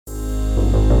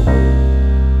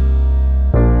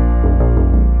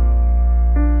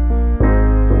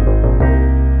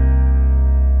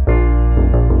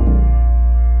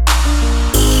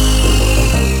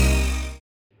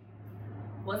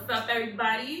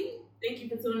everybody. Thank you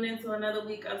for tuning in to another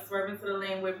week of Swerving to the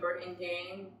Lane with Bert and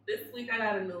Gang. This week I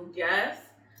got a new guest,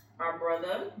 my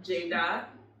brother, J Dot.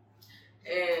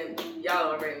 And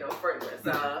y'all already know Fergus.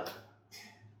 How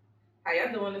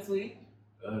y'all doing this week?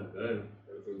 Good.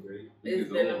 Everything's great.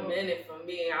 It's been a minute for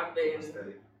me. I've been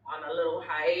on a little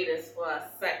hiatus for a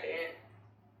second.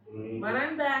 Mm-hmm. But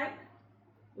I'm back.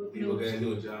 People getting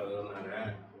do a job, they don't know how to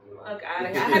act. Look, I had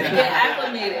to get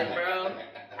acclimated, bro.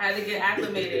 I had to get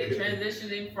acclimated.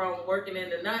 Transitioning from working in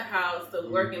the nut house to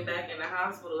working back in the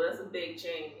hospital, that's a big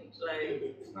change.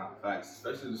 Like, it's not facts,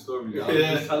 especially the story y'all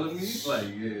just telling me. Like,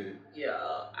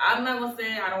 yeah, I'm not gonna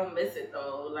say I don't miss it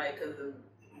though, like, cause of,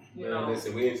 you know.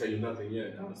 Listen, we didn't tell you nothing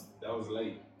yet. That was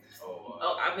late.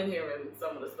 Oh, I've been hearing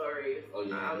some of the stories. Oh,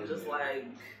 yeah, I'm just like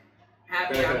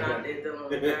happy I'm not there dealing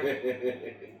with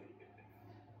that.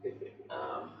 I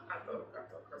thought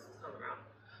Chris was coming out.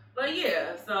 But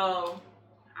yeah, so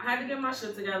I had to get my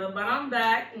shit together, but I'm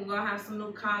back. I'm gonna have some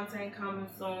new content coming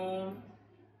soon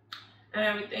and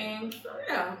everything. So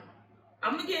yeah,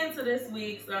 I'm gonna get into this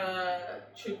week's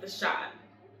Shoot the Shot.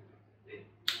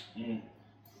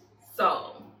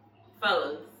 So,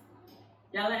 fellas,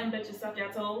 y'all letting bitches suck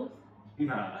your toes?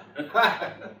 Nah.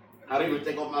 I didn't even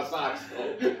take off my socks.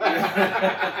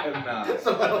 Nah.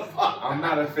 I'm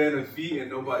not a fan of feet and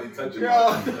nobody touching me.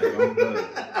 Like, I'm good.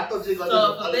 I thought she was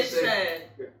so if a bitch said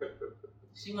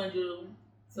she want you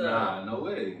to nah, no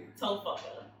way. toe fuck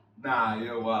her. Nah,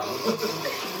 you're wild.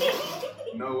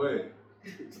 No way.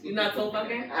 You not toe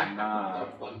fucking? Nah.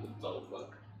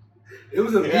 It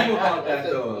was a meme about that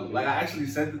though. Like I actually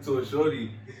sent it to a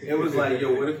shorty. It was like,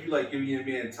 yo, what if you like give your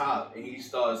man top and he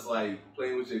starts like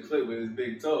playing with your clit with his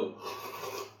big toe?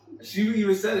 She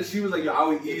even said it. She was like, yo, I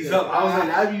would ease up. I was like,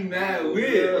 that'd be mad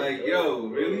weird. Like, yo,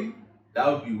 really? That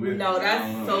would be weird. No,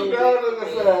 that's so weird.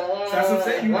 So that's what I'm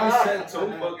saying. You just said toe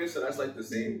fucking, so that's like the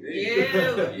same thing.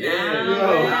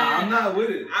 Yeah. I'm not with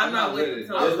it. I'm not with it.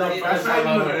 That's not even a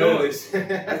thought.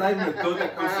 That's not even a thought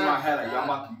that comes to my head. Like, y'all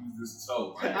about to use this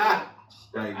toe.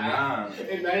 Like, nah.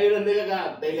 If that ain't a nigga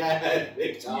got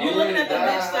big toe. You looking at the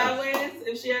bitch sideways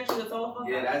if she actually toe fuck?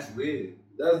 Yeah, that's weird.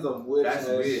 That's the weird. That's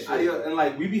weird. And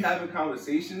like we be having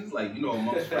conversations, like, you know,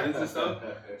 amongst friends and stuff.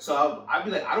 So I'd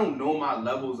be like, I don't know my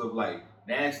levels of like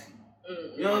nasty.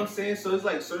 You know what I'm saying? So it's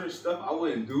like certain stuff I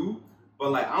wouldn't do,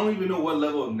 but like I don't even know what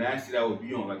level of nasty that would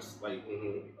be on. Like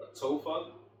a toe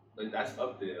fuck, like that's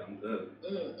up there. I'm good.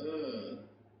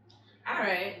 All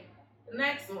right,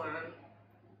 next one.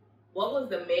 What was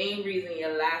the main reason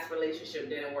your last relationship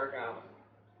didn't work out?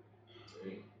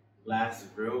 Last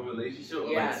real relationship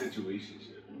or like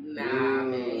situationship? Nah,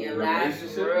 man, your last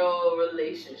real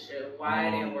relationship. Why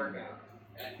it didn't work out?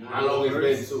 How long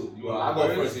it's been too? Well, I go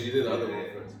first. You did the other one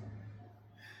first.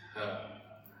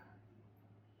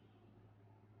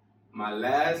 My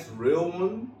last real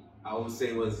one, I would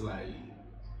say, was like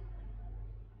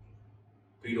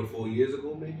 3 to 4 years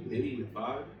ago, maybe even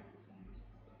 5.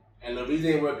 And the reason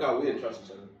it didn't work out, we didn't trust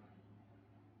each other.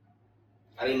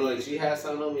 I didn't know if she had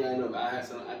something on me. I didn't know if I had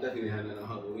something. I definitely didn't have nothing on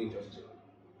her, but we didn't trust each other.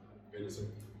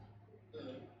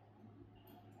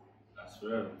 That's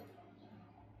real.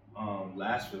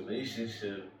 Last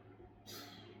relationship,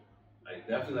 like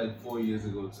definitely like 4 years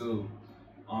ago too.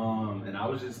 And I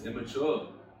was just immature.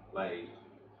 Like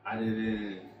I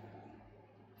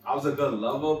was a good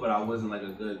lover, but I wasn't like a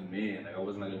good man. Like I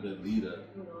wasn't like a good leader.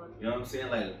 You know what I'm saying?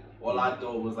 Like all I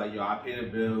thought was like, yo, I pay the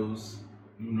bills.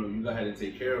 You know, you go ahead and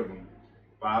take care of them.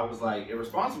 But I was like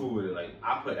irresponsible with it. Like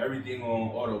I put everything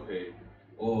on auto pay,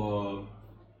 or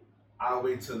I'll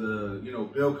wait till the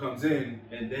bill comes in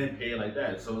and then pay it like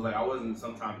that. So it's like I wasn't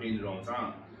sometimes paying it on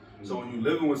time. So when you're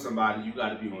living with somebody, you got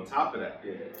to be on top of that.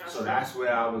 Yeah. So that's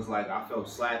where I was like, I felt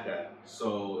slack at.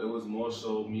 So it was more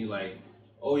so me like,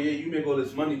 oh yeah, you make all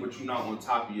this money, but you're not on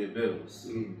top of your bills.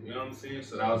 You know what I'm saying?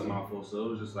 So that was my fault. So it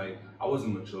was just like, I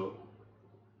wasn't mature.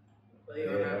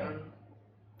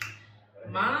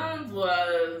 Mine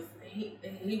was,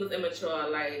 he was immature.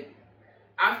 Like,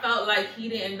 I felt like he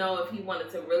didn't know if he wanted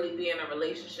to really be in a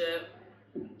relationship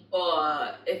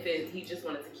or if he just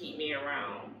wanted to keep me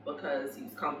around because he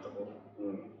was comfortable.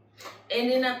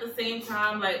 And then at the same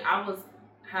time, like, I was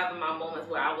having my moments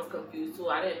where I was confused too.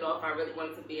 I didn't know if I really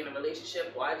wanted to be in a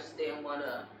relationship or I just didn't want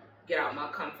to get out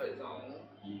my comfort zone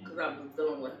because I've been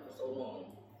dealing with it for so long.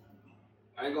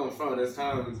 I ain't going front. There's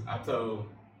times I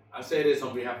say this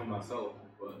on behalf of myself,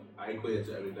 but I equate it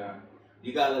to every guy.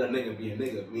 You gotta let a nigga be a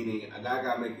nigga, meaning a guy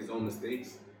gotta make his own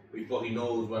mistakes before he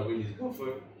knows what really is good for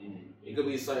him. It could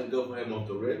be something good for him off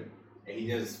the rip, and he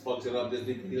just fucks it up just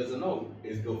because he doesn't know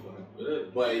it's good for him.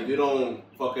 But if you don't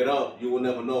fuck it up, you will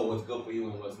never know what's good for you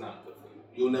and what's not good for you.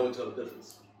 You'll never tell the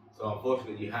difference. So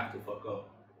unfortunately, you have to fuck up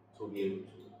to be able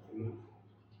to. You know?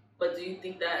 But do you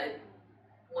think that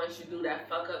once you do that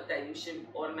fuck up, that you should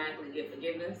automatically get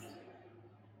forgiveness?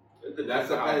 That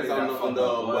depends on the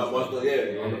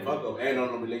fuck up and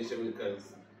on the relationship, because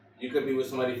you could be with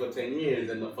somebody for 10 years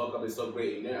and the fuck up is so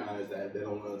great in their eyes that they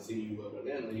don't want to see you ever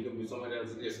again. And you could be with somebody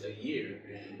else for just a year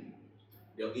and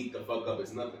they'll eat the fuck up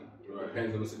as nothing. It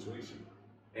depends on the situation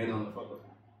and on the fuck up.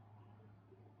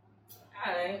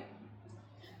 Alright.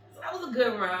 So that was a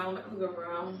good round.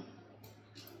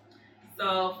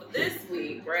 So for this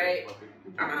week, right,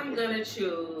 I'm gonna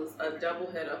choose a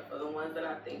double header for the ones that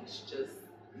I think should just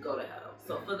go to hell.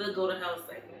 So for the go to hell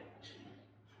segment,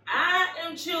 I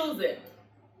am choosing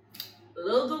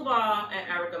Lil Duval and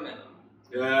Erica Mena.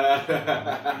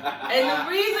 And the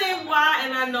reason why,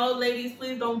 and I know ladies,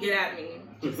 please don't get at me.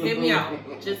 Just hear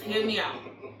me out.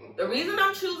 The reason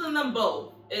I'm choosing them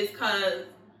both is because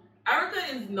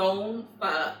Erica is known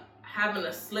for having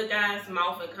a slick ass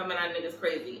mouth and coming at niggas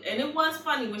crazy. And it was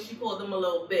funny when she called them a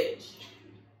little bitch.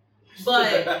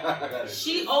 But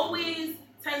she always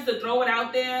tends to throw it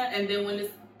out there, and then when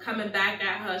it's coming back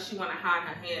at her, she want to hide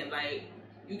her hand. Like,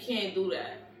 you can't do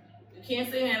that. You can't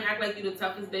sit here and act like you're the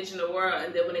toughest bitch in the world,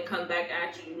 and then when it comes back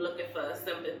at you, you're looking for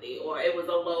sympathy, or it was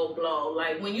a low blow.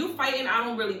 Like, when you fighting, I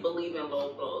don't really believe in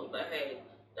low blows, but hey,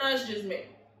 that's just me.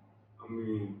 I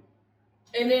mean...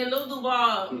 And then Lil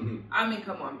Duval, I mean,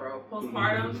 come on, bro.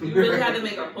 Postpartum? You really had to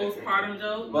make a postpartum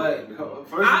joke? But,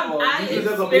 first of all, he's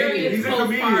a comedian. He's a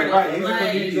comedian,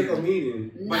 right? He's a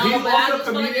comedian. No, but he's also a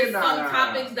comedian. Some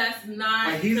topics that's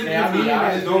not. But he's a comedian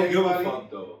that don't give a fuck,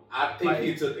 though. I think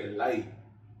he took it light.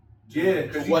 Yeah,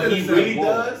 because what he really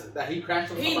does, that he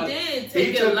crashed on somebody. He did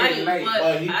take it light, but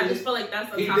I just feel like that's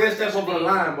a topic. He did step over the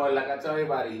line, but like I tell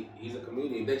everybody, he's a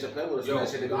comedian. Dave Chappelle would have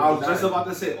said that shit. I was just about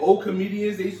to say, old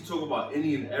comedians, they used to talk about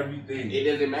any and everything. It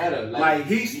doesn't matter. Like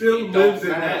he still lives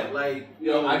in that. Like,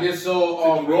 yo, I just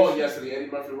saw Raw yesterday,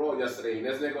 Eddie Murphy Raw yesterday, and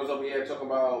this nigga was over here talking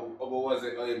about, what was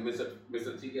it,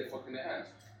 Mr. T get fucking ass.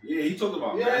 Yeah, he talked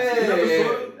about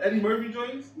Eddie Murphy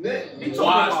joints. He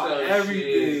talked about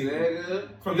everything, nigga.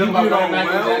 From you being on welfare,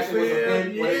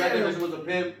 when Michael Jackson was a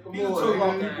pimp. Come on, talk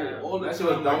about people all the time. That shit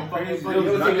was dumb fucking funny.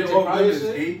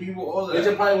 Gay people, all that.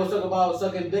 Richard Pryor was talking about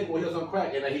sucking dick when he was on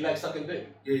crack, and he liked sucking dick.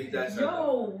 Yeah, that's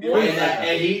yo,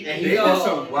 and he did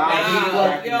some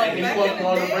wild and he fucked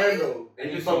Marlon Brando.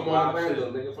 And he fucked Marlon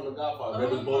Brando, nigga from The Godfather.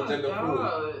 It was both gender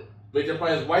fluid. Richard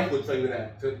Pryor's wife would tell you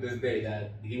that to this day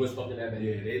that he was fucking that nigga.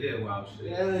 Yeah, they did wild shit.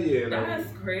 Yeah. That's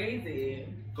crazy.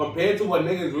 Compared to what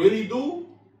niggas really do,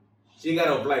 she got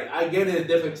a like. I get it at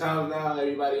different times now.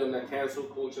 Everybody on that cancel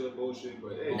culture bullshit,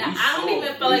 but hey, now, I don't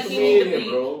even feel like he need to be.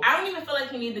 I don't even feel like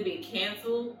he need to be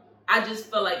canceled. I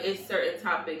just feel like it's certain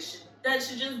topics that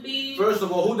should just be. First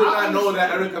of all, who did not know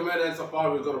that Erica Mena and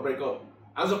Safari was gonna break up?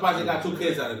 I'm surprised they got 2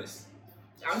 kids out of this.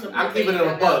 I'm keeping it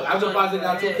a bug. I'm surprised they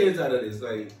got 2 kids out of this.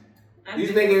 Like.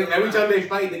 These niggas, every time they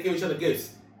fight, they give each other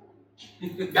gifts.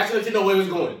 That's what you know where it's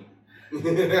going.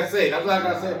 That's it. That's what I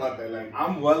gotta say about that. Like,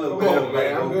 I'm well aware,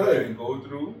 man. I'm good. And go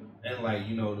through, and like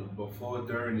you know, before,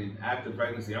 during, and after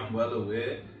pregnancy, I'm well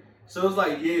aware. So it's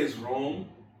like, yeah, it's wrong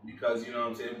because you know what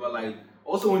I'm saying. But like,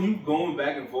 also when you going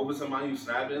back and forth with somebody, you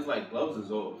snapping, it's like gloves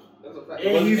is off. That's a fact.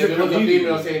 And if it was a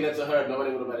female saying that to her, nobody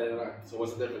would have met it around. So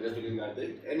what's the difference? Just because you got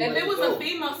dick. If it was a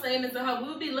female saying it to her, we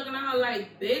would be looking at her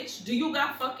like, bitch, do you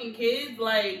got fucking kids?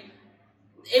 Like,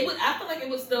 it would. I feel like it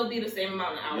would still be the same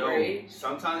amount of outrage. Yo,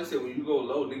 sometimes they say when you go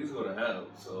low, niggas go to hell.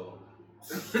 So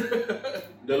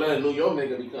they let a New York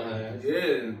nigga be kind of ass.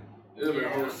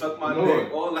 Yeah. Suck my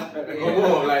dick, all that. Come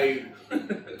on, like.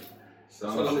 So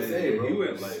I'm saying, bro. He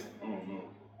went like, I don't know.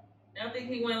 I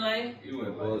think he went like. He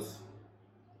went like.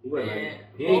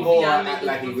 He ain't going act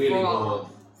like he really was.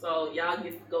 So y'all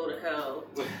get to go to hell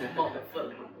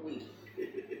motherfucking week.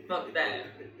 Fuck that.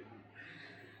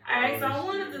 Alright, so I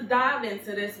wanted to dive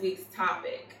into this week's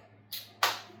topic.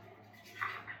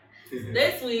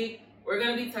 This week, we're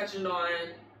going to be touching on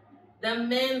the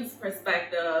men's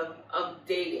perspective of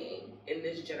dating in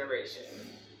this generation.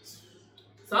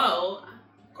 So,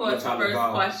 of course, first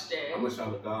question. I'm a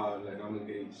child of God, like I'm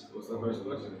engaged. What's the first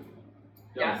question?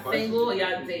 Y'all single or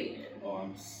y'all dating? Oh,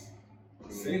 I'm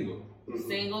single.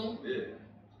 Single? Yeah.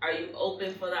 Are you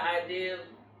open for the idea?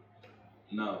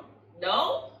 No.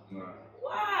 No? Nah.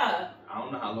 Why? I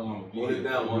don't know how long I'm gonna be. Hold it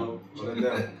down, bro. Hold it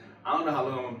down. I don't know how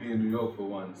long I'm gonna be in New York for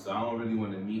one, so I don't really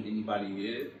want to meet anybody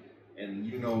here. And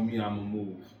you know me, I'm gonna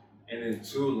move. And then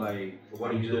two, like,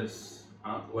 what if you just,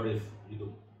 What if you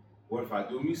do? What if I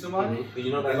do meet somebody? Mm-hmm.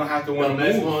 You know they're gonna have to want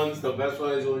to move. The best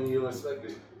ones when you expect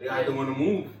it. They have to want to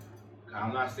move.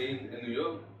 I'm not staying in New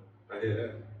York. I hear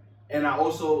that. And I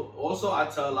also I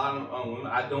tell a lot of women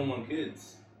I don't want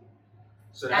kids.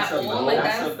 So that's At a all, like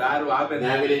that's a that's- battle I've been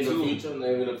Never having in the too. future,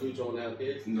 never in the future when they have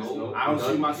kids. No, I don't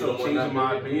see You myself don't want changing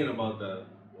my that opinion about that.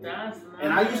 That's nice.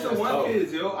 And I used to That's want tough.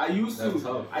 kids, yo. I used That's to.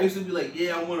 tough. I used to be like,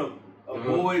 yeah, I want a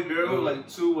boy, girl, like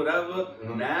two, whatever.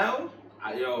 Now,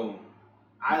 I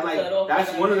like Cut off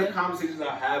that's that one of the head. conversations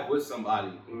I have with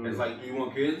somebody. It's like, do you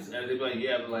want kids? And they be like,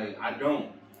 yeah, but like, I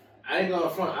don't. I ain't gonna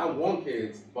front. I want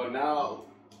kids, but now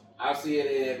I see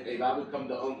it if I become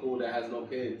the uncle that has no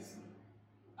kids,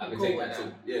 I can Cool take with that too.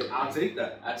 that. Yeah, I'll take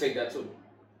that. I take that too.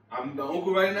 I'm the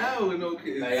uncle right now with no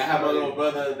kids. Like I have my little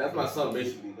brother. That's my son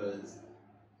basically because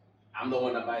I'm the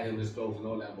one that buy him his clothes and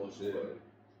all that bullshit. But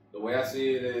the way I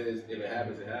see it is, if it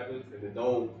happens, it happens. If it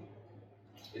don't,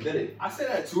 it did it. I say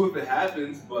that too if it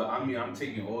happens, but I mean, I'm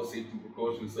taking all safety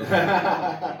precautions. So. Oh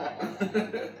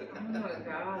my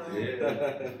god.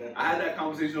 Yeah. I had that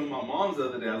conversation with my mom the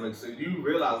other day. I was like, so you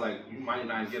realize like you might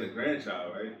not get a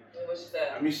grandchild, right? What she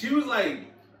said? I mean, she was like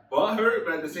butthurt,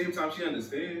 but at the same time, she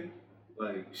understands.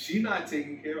 Like, she not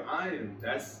taking care of, I am.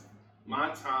 That's my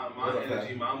time, my That's a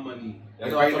energy, my money. That's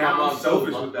And why right now, I'm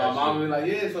selfish with My that mom shit. be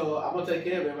like, yeah, so I'm gonna take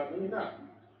care of it. I'm like, no, you're not.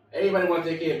 Everybody want to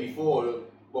take care of it before,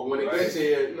 but when it gets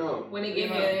here, no. When they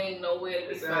get here, they ain't nowhere to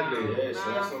be Exactly, found. yeah,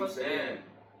 so that's what I'm fuck saying.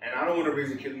 And I don't want to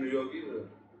raise a kid in New York either.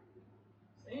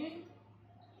 See?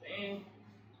 See?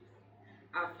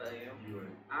 I feel you. You right.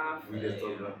 I We feel just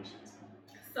talking you. about this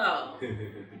So, shit.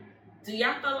 do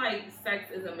y'all feel like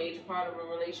sex is a major part of a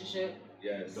relationship?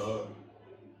 Yes. Dog.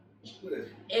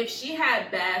 If she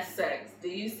had bad sex, do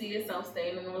you see yourself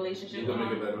staying in a relationship You with gonna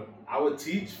make her? it better. I would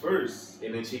teach first.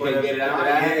 And then she But can if get it not,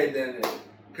 after that. yeah, then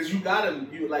because you gotta,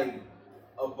 you like,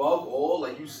 above all,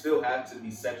 like you still have to be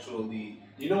sexually.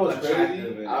 You know what's attractive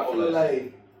crazy? and I all feel that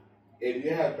like if you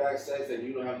have bad sex, then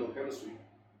you don't have no chemistry.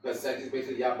 Because sex is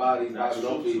basically your bodies That's vibing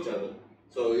off true, each too. other.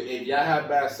 So if y'all have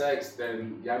bad sex,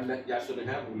 then y'all shouldn't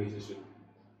have a relationship.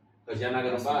 Because y'all not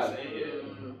gonna That's what I'm vibe. saying, yeah.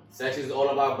 Mm. Sex is all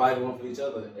about vibing off each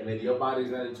other. And if your body's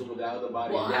not in tune with that other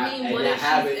body, Well, y'all, I mean, and what y'all if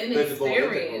have she's it physical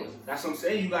inexperienced? intercourse. That's what I'm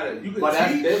saying. You can But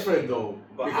that's teach. different though.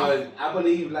 But Because I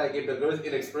believe like if the girl's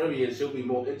inexperienced, she'll be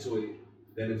more into it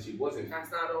than if she wasn't.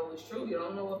 That's not always true. You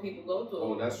don't know what people go through.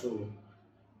 Oh, that's true.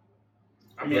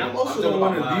 I mean, I I'm also talking don't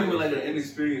want about to my be with like an experience.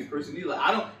 inexperienced person either.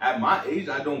 I don't. At my age,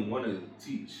 I don't want to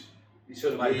teach. You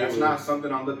shouldn't Like be that's with- not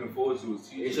something I'm looking forward to. Is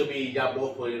It teaching. should be y'all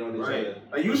both putting it on each Right. other.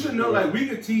 Like you should know. Like we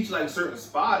could teach like certain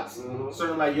spots. Mhm.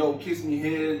 Certain like yo, kiss me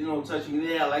here. You know, touch me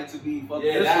there. I like to be fucked.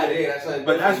 Yeah, this way. that's like,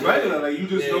 But that's regular. Like you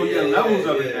just know your levels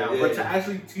of it now. yeah, But to yeah.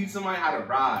 actually teach somebody how to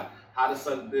ride, how to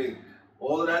suck dick,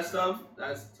 all of that stuff,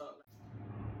 that's tough.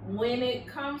 When it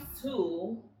comes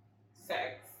to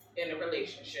sex in a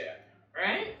relationship,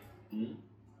 right? Mhm.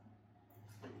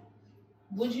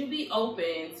 Would you be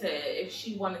open to if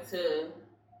she wanted to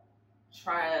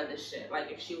try other shit?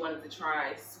 Like if she wanted to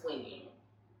try swinging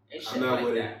and shit I'm not like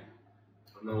with it. that?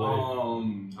 I'm not with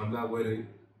it. I'm not with it.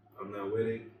 I'm not with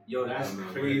it. Yo, that's I'm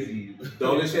not crazy. The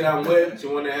only shit I'm with, she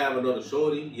want to have another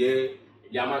shorty. Yeah,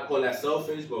 y'all might call that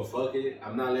selfish, but fuck it.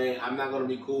 I'm not gonna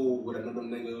be cool with another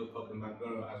nigga fucking my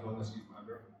girl as long as she's my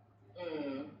girl.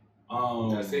 Mm.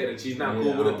 That's it. If she's not yeah,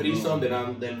 cool with I a don't threesome,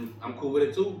 know. then I'm cool with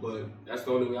it too. But that's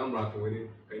the only way I'm rocking with it.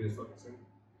 Ain't this fucking thing?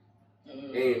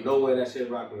 Mm. Ain't no way that shit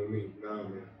rocking with me. Nah,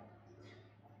 man.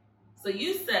 So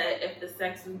you said if the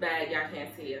sex was bad, y'all can't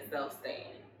see yourself staying.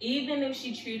 Even if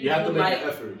she treated You have to make like, an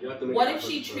effort. You have to make what an if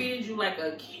she effort. treated you like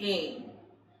a king?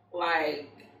 Like,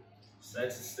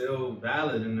 Sex is still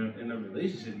valid in a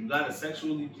relationship. You gotta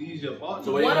sexually please your partner.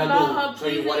 So what you gonna about do? her So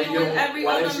you- pleasing what if you you- in every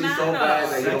what if other she's so manner? bad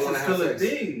that you don't Sex wanna is have still a sex?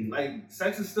 thing. Like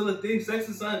sex is still a thing. Sex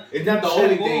is something. It's not the Shit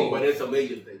only go. thing, but it's a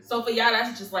major thing. So for y'all,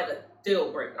 that's just like a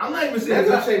deal breaker. I'm not even That's saying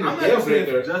not just, saying I'm the not even deal saying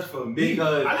breaker, just for me.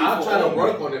 Because I think I'm for trying all to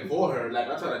work people. on it for her. Like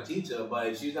I'm trying to teach her, but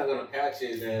if she's not gonna catch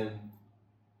it, then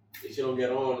if she don't get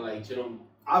on, like she don't.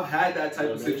 I've had that type of You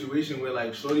know what I mean? situation where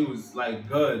like shorty was like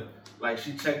good, like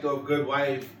she checked off good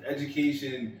wife,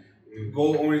 education,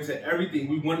 goal oriented, everything.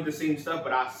 We wanted the same stuff,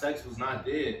 but our sex was not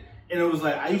there. And it was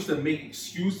like I used to make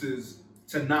excuses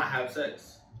to not have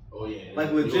sex. Oh yeah,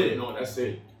 Like, legit. No, that's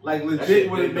it. Like That legit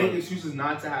shit would been make done. excuses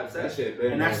not to have That sex. shit.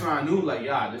 And that's when I knew like,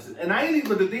 yeah, this is and I ain't even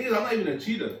but the thing is I'm not even a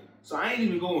cheater. So I ain't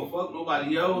even go and fuck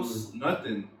nobody else,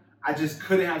 nothing. I just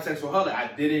couldn't have sex with her. Like I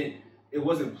didn't it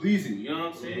wasn't pleasing, you know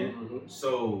what I'm saying? Mm-hmm.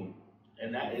 So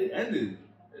and that it ended.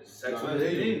 Sex No, I was a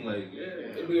hear you. thing, like yeah.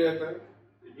 It be like that.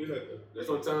 It be like that. There's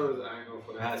sometimes I ain't gonna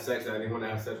fucking have sex. I didn't want to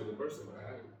have sex with the person, but I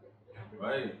had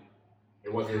it. Right.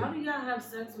 It wasn't. How do y'all have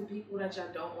sex with people that y'all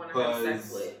don't want to have sex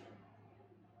 'Cause- with?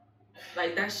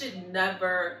 Like that shit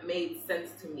never made sense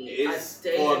to me. It's A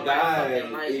day for a in my guy.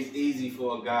 fucking life. It's easy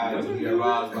for a guy to be Women do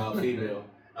aroused by a female.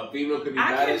 A female could be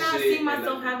I bad as cannot shit. see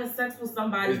myself having sex with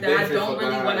somebody It's that I different don't for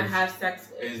really want to guys. have sex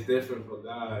with. It's different for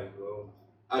guys, bro.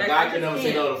 A Like, guy I can just never say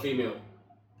can't. no to a female.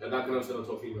 A guy can never say no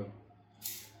to a female.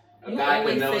 A You guy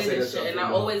always can never say say this no to a shit, and I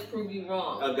female. always prove you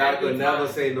wrong. A guy every could never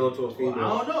time. say no to a Well, female.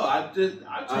 I don't know. I A turned it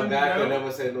guy could down.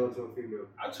 never say no to a female.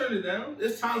 I turned it down.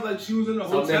 There's times like she was in the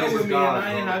Some hotel niggas with is me and God,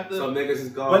 I ain't bro. have to. Some niggas is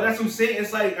God. But that's what I'm saying.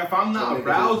 It's like if I'm Some not niggas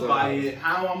aroused is by God. it,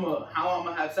 how I'm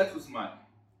gonna have sex with somebody?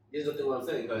 Here's the thing what I'm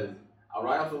saying, because a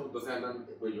rifle doesn't have nothing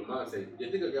with your mindset. Your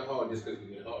nigga get hard just because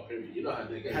you get hard, period. You know how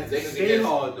niggas It has niggas to stay get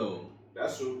hard though.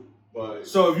 That's true. But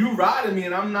So if you riding me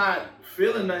and I'm not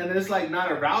feeling nothing, and it's like not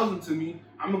arousing to me,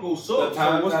 I'm gonna go the soft. So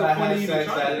times what's that the I point had of even sex,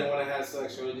 I trying? didn't want to have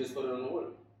sex. She would just put it on the water.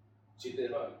 She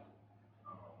did her.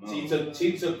 No.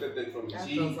 She took the thing from me. That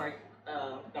She, feels like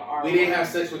the R. we didn't have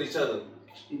sex with each other.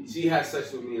 She had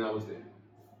sex with me and I was there.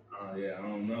 Yeah, I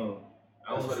don't know.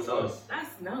 That's what it tough. was.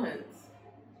 That's nuts.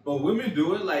 But women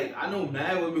do it. Like I know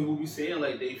mad women who be saying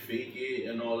like they fake it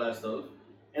and all that stuff.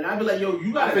 And I be like, yo,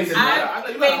 you gotta I think be the mad. I I like,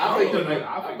 you think- gotta I think the like, nut.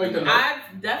 I I think think the the nut. nut.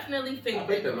 I've definitely I faked think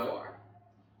it the nut. before.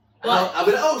 I'll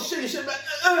be like, oh shit, you should be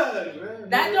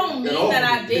That don't mean that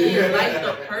I didn't like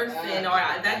the person, or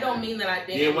that don't mean that I You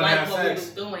didn't didn't want to like have what we sex. was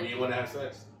doing. You didn't want to have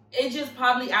sex. It just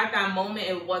probably at that moment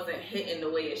it wasn't hitting the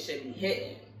way it should be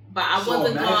hitting. But I So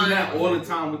wasn't imagine going. that all the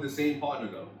time with the same partner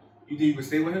though. You think you would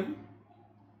stay with him?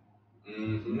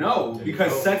 Mm-hmm. No,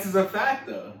 because sex is a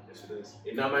factor. Yes, it is.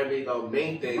 It not might be the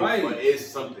main thing, Right. but it's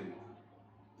something.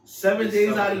 7 It's days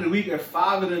something. out of the week, and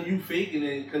 5 of them you faking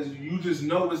it because you just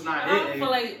know it's not I don't hitting.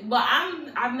 feel like, but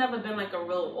I've never been like a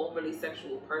real overly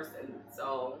sexual person,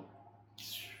 so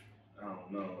I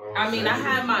don't know. I mean I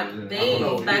had my I don't days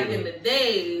know back either. in the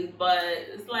days, but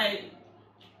it's like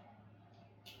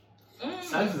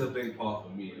Sex is a big part for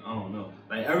me. I don't know.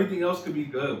 Like everything else could be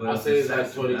good, but I if say it's like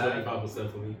sex is bad,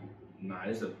 20-25% for me. Nah,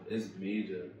 it's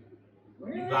major.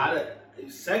 really? You gotta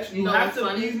sex. You know have what's to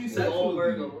funny? please me We all sexually.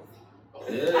 Virgos.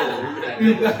 Yeah.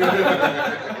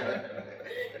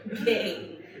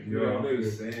 Dang. You know what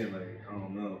I'm saying? Like I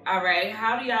don't know. All right,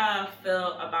 how do y'all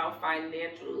feel about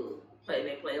financial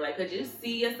play? Like, could you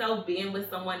see yourself being with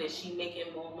someone and she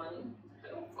making more money?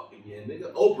 Hell fucking yeah,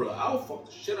 nigga. Oprah, I'll fuck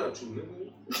the shit out you, nigga.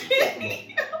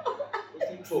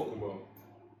 What you talking about?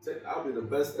 I'll be the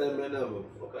best that man ever.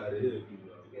 Fuck out of here, people.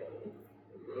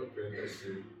 Okay, that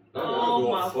shit. Oh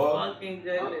my fucking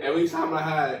goodness. Every time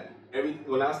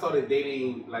when I started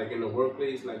dating, like in the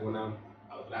workplace, like when I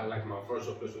like my first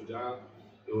official job,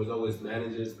 it was always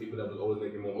managers, people that was always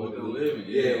making more money. Older women,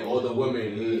 Yeah, older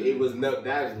women. Yeah. It was that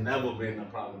has never been a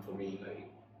problem for me. Like,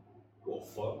 well,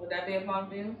 fuck. Would that be a problem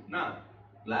for you? Nah.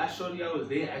 Last shorty I was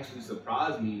dating actually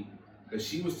surprised me because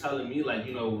she was telling me like,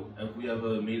 you know, if we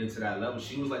ever made it to that level,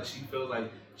 she was like, she feels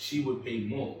like she would pay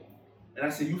more. And I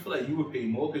said, you feel like you would pay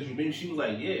more because you made? She was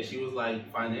like, yeah. She was like,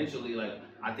 financially, like,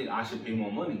 I think I should pay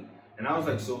more money. And I was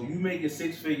like, so you making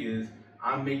 6 figures,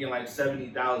 I'm making like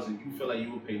 70,000. You feel like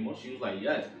you would pay more? She was like,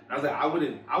 yes. And I was like,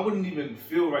 I wouldn't even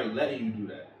feel right letting you do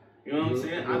that. You know what I'm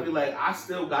saying? I'd be like, I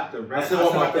still got the rent. I still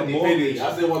want my 50-50.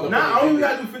 I still want the 50-50. Nah, I don't even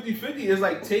gotta do 50-50. It's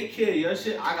like, take care of your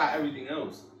shit, I got everything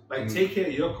else. Like, take care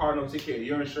of your car note, take care of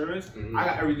your insurance, I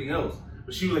got everything else.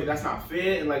 But she was like, that's not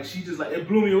fair. And like, she just like, it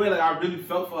blew me away. Like, I really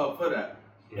felt for her for that.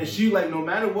 And she like, no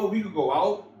matter what, we could go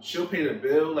out, she'll pay the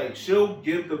bill. Like, she'll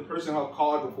give the person her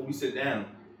card before we sit down.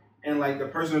 And like, the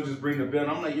person will just bring the bill.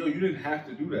 And I'm like, yo, you didn't have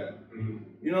to do that.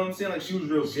 You know what I'm saying? Like, she was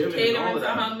real giving and all Catering of to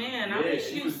that. her man. I Yeah, mean,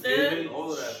 she you was still. giving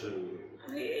all of that shit.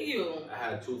 I hear you. I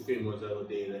had 2 females the other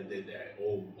day that did that.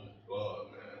 Oh my god,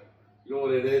 man. You know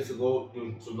what it is to go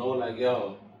to know like,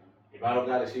 yo, if I don't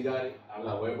got it, she got it. I'm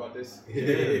not worried about this. Do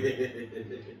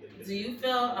you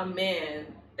feel a man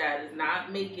that is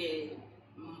not making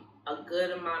a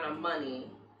good amount of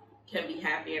money can be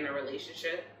happy in a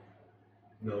relationship?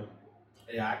 No.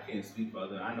 Yeah, I can't speak for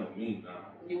other. I know me, nah.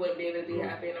 You wouldn't be able to be No.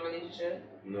 happy in a relationship?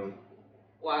 No.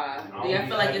 Why? I Do you don't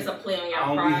feel be like it's a play on I your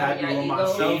don't be pride happy and with your ego?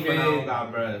 myself when I don't Even-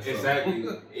 got bread. So. Exactly.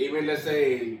 Even let's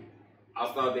say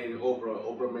I'll start dating Oprah.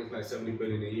 Oprah makes like $70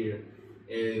 billion a year.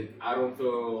 And I don't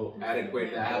feel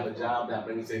adequate that I have a job that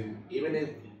brings in, even if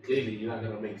clearly you're not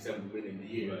gonna make $70 million a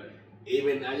year. Right.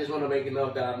 Even I just want to make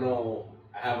enough that I know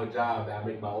I have a job that I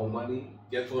make my own money,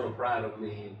 just for the pride of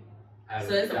me. having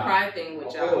So it's a job. pride thing with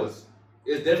Of y'all. course,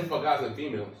 it's different for guys and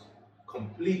females.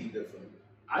 Completely different.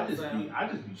 I just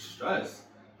be stressed.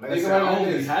 Like I Think said, about I it don't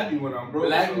like be this. happy when I'm broke.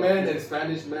 Black so. men and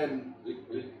Spanish men,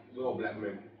 we're all black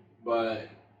men, but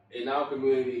in our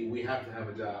community, we have to have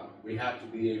a job. We have to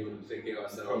be able to take care of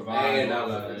ourselves Provide and all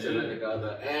our that, significant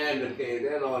other and the kids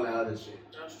and all that other shit.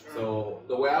 That's true. So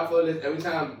the way I feel is the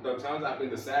times I've been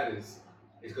the saddest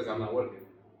is because I'm not working.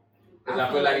 Because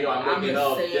I feel like, yo, I'm making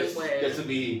up the just same way. to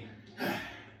be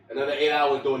another 8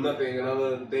 hours doing nothing,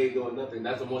 another day doing nothing.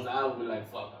 That's the most I would be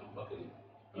like, fuck, I'm fucking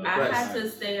I depressed. had to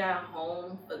stay at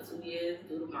home for 2 years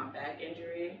due to my back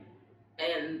injury.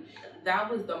 And that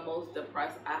was the most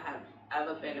depressed I have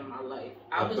ever been in my life.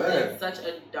 I was in such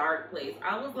a dark place.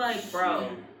 I was like,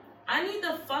 bro, I need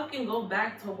to fucking go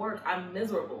back to work. I'm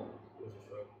miserable.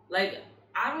 Like,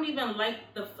 I don't even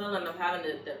like the feeling of having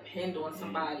to depend on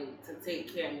somebody to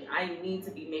take care of me. I need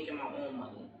to be making my own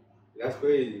money. That's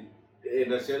crazy.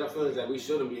 And the shit I feel is that we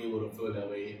shouldn't be able to feel that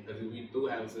way. Because we do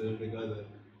have to, because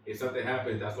if something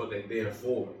happens, that's what they're there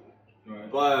for. Right.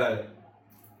 But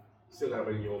still gotta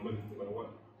bring your own money no matter what.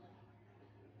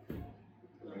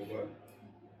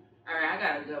 Alright, I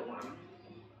got a good one.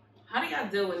 How do y'all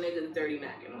deal with niggas dirty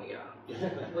macking on y'all?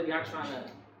 When y'all trying to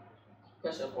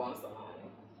push up on somebody?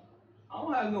 I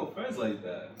don't have no friends like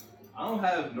that. I don't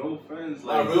have no friends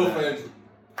My like real that. friends,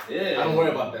 Yeah. I don't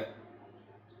worry about that.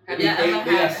 Have y'all ever had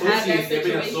that associates, they've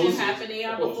been situation associates. happen to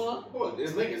y'all before? Of course,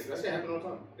 it's niggas. That shit happen all the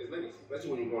time. It's niggas, especially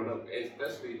when you're growing up,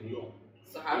 especially in New York.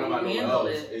 So I how don't do know you about handle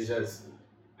nowhere else. it? It's just,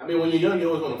 I mean, when you're young, you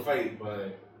always want to fight,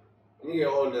 but when you get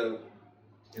older,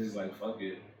 It's like, fuck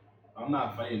it. I'm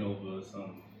not fighting over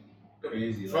something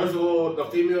crazy. First of all, the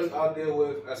females I deal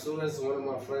with, as soon as one of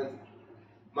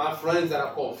my friends that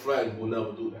I call friends will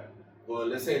never do that. But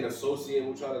let's say an associate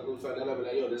will try to do something, they'll be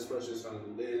like, yo, this person's trying to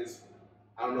do this.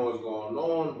 I don't know what's going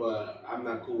on, but I'm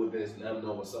not cool with this. Let them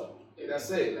know what's up. And that's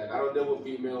it. Like, I don't deal with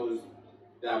females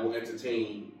that will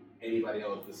entertain anybody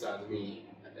else besides me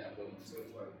at that point. So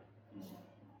it's like,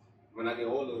 when I get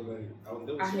older, like, I don't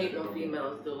deal with I hate that when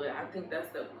females do it. I think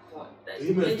that's the point.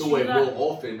 Females do it more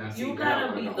often. You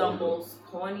gotta be the most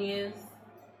corniest,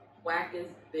 wackest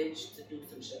bitch to do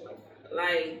some shit like that.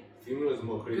 Like, females are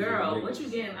more crazy. girl, what you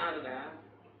getting out of that?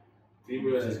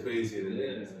 Females is crazier than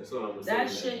niggas. That's all I'm gonna say. That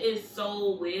shit is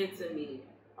so weird to me.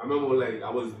 I remember, like, I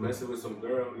was messing with some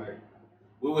girl. Like,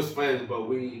 we was friends, but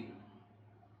we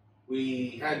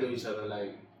handle each other.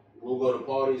 Like, we'll go to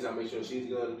parties. I make sure she's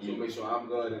good. She'll make sure I'm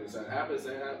good. And if something happens,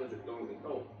 it happens. If don't, it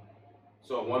don't.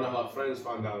 So one of her friends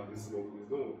found out this is what we was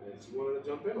doing, and she wanted to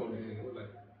jump in on it. And we're like,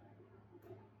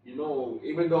 you know,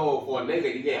 even though for a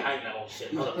nigga you get hyped like, oh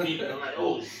shit, other female. I'm like,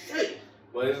 oh shit.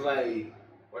 But it's like,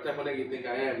 what type of nigga you think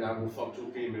I am that I will fuck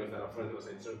 2 females that are friends of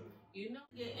the same circle? You know,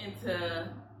 get into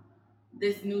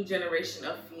this new generation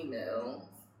of females.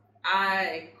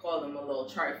 I call them a little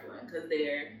trifling because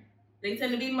they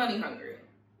tend to be money hungry.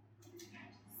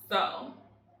 So,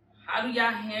 how do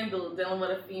y'all handle dealing with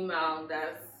a female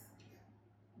that's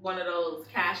one of those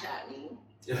cash at me?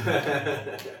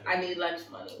 I need lunch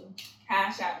money.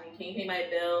 Cash at me. Can you pay my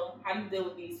bill? How do you deal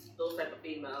with those type of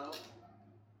females?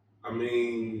 I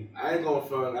mean, I ain't gonna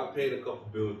front. I paid a couple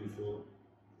bills before,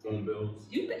 phone bills.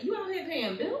 You out here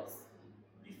paying bills?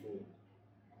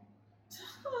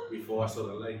 Before I saw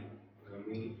the light. You know what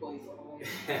I mean? Before you go home.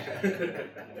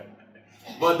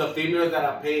 But the females that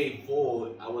I paid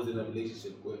for, I was in a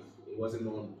relationship with. It wasn't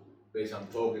on bitch I'm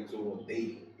talking to or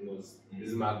dating. It was, this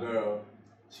is my girl.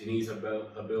 She needs her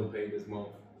bill paid this month.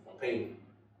 I'm paying.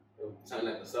 It'll sound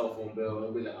like a cell phone bill.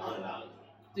 It'll be like $100.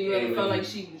 Do you ever feel like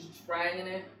she was dragging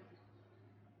it?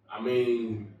 I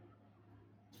mean,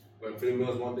 when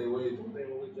females want their way, don't they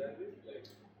always drag it? Like,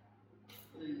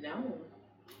 No.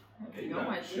 Hey, No,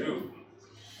 I true. do. What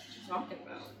you talking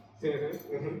about?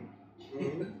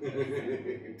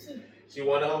 She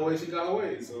wanted her way, she got her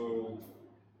way. So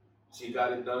she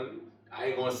got it done. I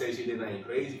ain't gonna say she did nothing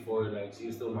crazy for it. Like, she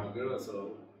was still my girl,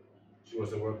 so she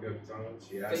was at work at the time.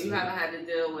 She asked So you me. haven't had to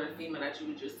deal with a female that you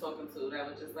were just talking to that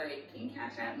was just like, can you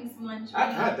cash out me some lunch?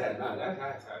 I've had that. Nah, that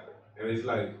has happened. And it's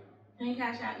like, Can you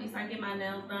cash out me so I get my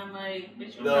nails done? Like,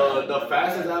 bitch, the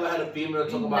fastest I ever had a female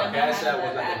talk about cash out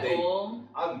was like a date.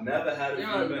 I've never had a You're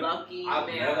female. a lucky I've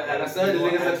man. never had Like I a said, this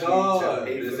female nigga's a actually god.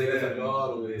 pay This for nigga's a them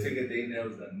god with to get their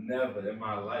nails done. Never in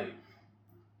my life.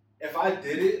 If I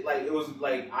did it, like, it was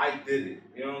like I did it.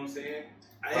 You know what I'm saying?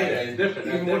 I hate that. It's different.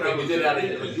 Even That's when different. I You was did it out of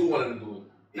doing it. because you wanted to do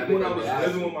it. Even when I was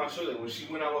living with my shorty, when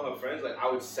she went out with her friends, like,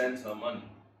 I would send her money.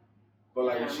 But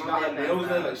like, when Yeah, she my got her man nails does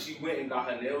done, that. like, she went and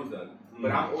got her nails done.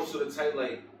 But I'm also the type,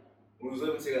 like, when we was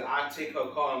living together, I take her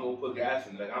car and go put gas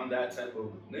in. Like, I'm that type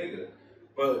of nigga.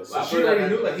 But so I she feel like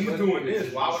already knew, like, that's- he's doing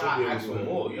this. Why would should be I ask able for to-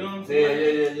 more? You know what I'm Yeah,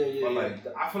 saying? But yeah.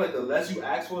 like, I feel like the less you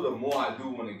ask for, the more I do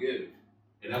want to give.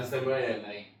 And that's the same way.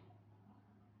 Like,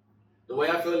 the way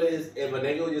I feel is, if a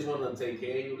nigga just want to take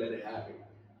care of you, let it happen.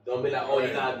 Don't be like, oh,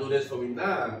 you gotta do this for me.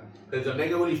 Nah. Because if a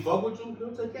nigga really fuck with you,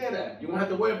 he'll take care of that. You don't have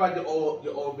to worry about your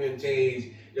oil being changed,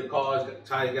 your car's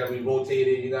tires gotta be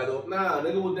rotated, you gotta, nah,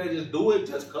 nigga will then just do it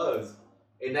just cause.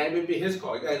 And that may be his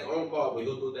car. He got his own car, but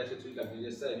he'll do that shit too. Like you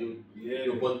just said,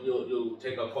 you'll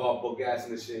take a car, put gas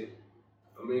in the shit.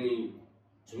 I mean,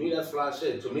 to me that's fly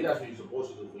shit. To me that's what you're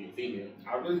supposed to do for your female.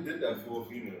 I really did that for a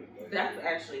female. Like, That's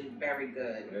actually very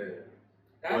good. yeah.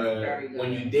 That's very good.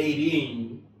 When you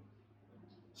dating,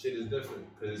 shit is different.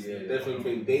 Because it's different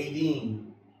between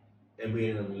dating and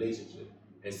being in a relationship.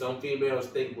 And some females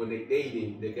think when they're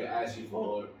dating, they can ask you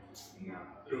for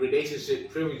the relationship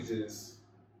privileges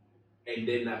and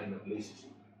they're not in a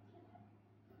relationship.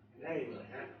 That ain't gonna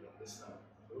happen on this time.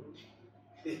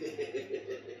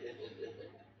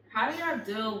 How do y'all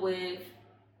deal with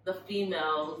the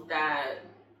females that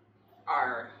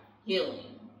are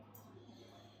healing?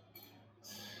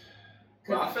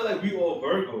 Well, I feel like we all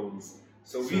Virgos,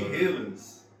 so we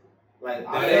healers. Like,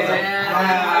 A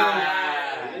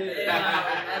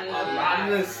lot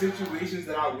of the situations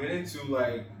that I went into,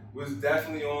 like, was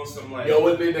definitely on some, like... You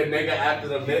always been the nigga after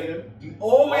the nigga?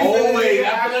 Always the nigga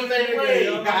after the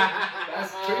nigga.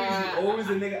 That's crazy. Always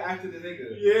the nigga after the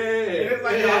nigga. Yeah. And it's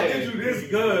like, yo, I did you this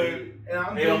good, and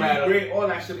I'm doing you great, all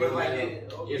that shit, but like,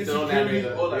 it's still on that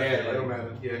nigga. All that shit, It don't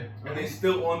matter. Yeah. And they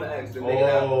still on the X. The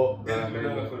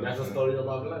nigga That's a story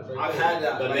about my life. Right I've there. had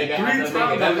that The like nigga 3 after the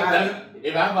times. nigga.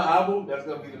 If I have an album, that's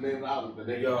gonna be the name of the album. The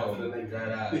nigga after the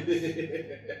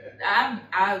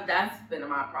nigga. That's been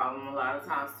my problem a lot of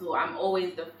times too. I'm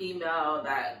always the female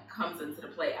that comes into the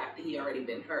play after he already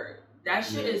been hurt. That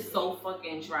shit is so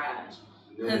fucking trash.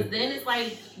 Cause then it's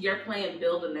like you're playing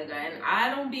build a nigga, and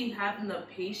I don't be having the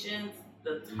patience,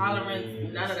 the tolerance,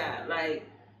 none of that. Like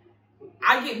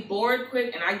I get bored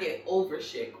quick and I get over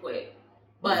shit quick.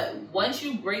 But once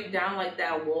you break down like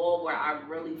that wall where I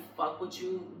really fuck with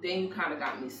you, then you kind of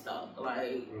got me stuck.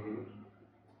 Like,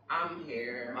 I'm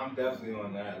here. I'm definitely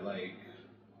on that. Like,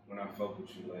 when I fuck with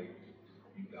you, like,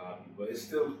 you got me. But it's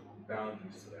still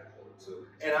boundaries to that though, too.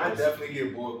 And I definitely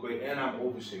get bored quick, and I'm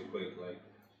over shit quick. Like,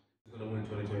 I'm gonna win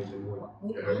 2023. Wait, what? I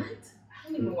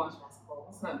don't even watch basketball.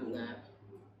 Let's not do that.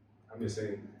 I'm just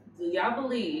saying. Do y'all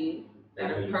believe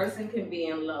that a person can be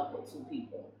in love with 2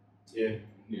 people? Yeah.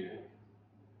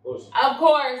 Of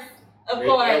course.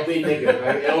 It'll be niggas,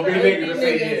 right? It'll be niggas to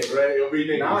say yeah, right? It'll be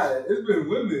niggas. nah, it's been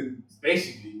women.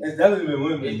 Basically. It's definitely been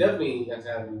women. It definitely has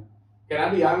happened. Can I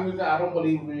be honest with you? I don't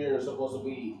believe we're supposed to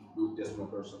be with just one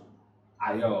person.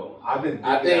 I've been.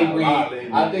 I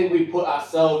think we put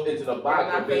ourselves into the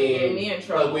box of being. Me in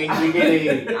trouble. We get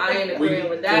I ain't agreeing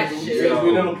with that shit. Since we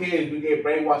little kids, we get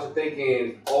brainwashed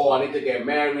thinking, oh, I need to get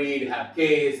married, have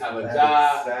kids, have a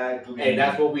job, and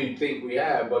that's what we think we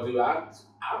have. But dude, I'm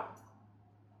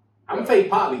fake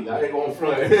poly. I ain't going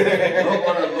front. On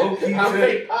a low key, I'm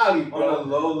fake poly, bro. On a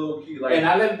low key, like. And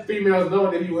I let females know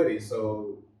they be with it.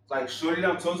 So, like, shorty, I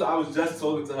was just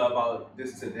talking to her about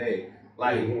this today.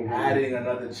 Like adding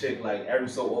another chick like every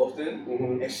so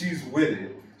often, and she's with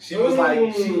it. She was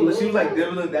like, she was like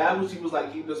dibble and dabble. She was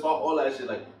like keep the spot, all that shit.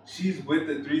 Like she's with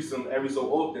the threesome every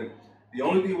so often. The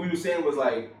only thing we were saying was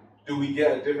like, do we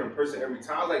get a different person every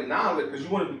time? I was like, nah, like because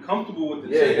you want to be comfortable with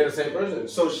the chick. Yeah, the same person.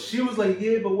 So she was like,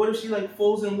 yeah, but what if she like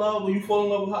falls in love or you fall in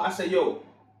love with her? I said, yo,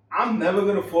 I'm never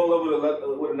gonna fall in love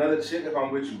with another chick if I'm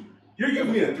with you. You're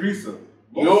giving me a threesome.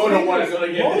 You're the one that's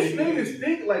gonna get most niggas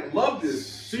think like love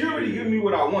this. So you're already giving me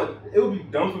what I want. It would be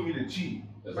dumb for me to cheat.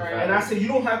 Right. And I said you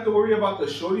don't have to worry about the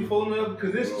shorty falling in love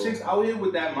because there's chicks out here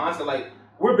with that mindset. Like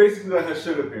we're basically like her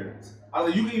sugar parents. I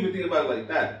was like, you can even think about it like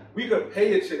that. We could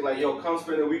pay a chick like, yo, come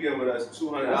spend a weekend with us,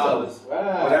 $200,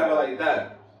 whatever like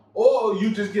that. Or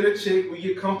you just get a chick, we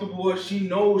get comfortable with her, she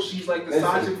knows she's like the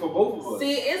side chick for both of us.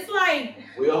 See, it's like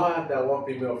we all have that one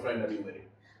female friend that be with it.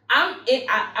 I'm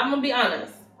gonna be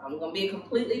honest. I'm gonna be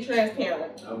completely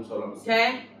transparent.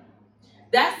 Okay?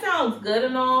 That sounds good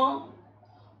and all,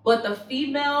 but the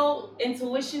female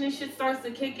intuition and shit starts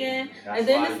to kick in, and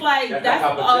then it's like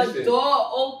that's a door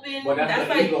open. But that's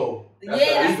like ego.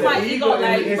 That's my ego.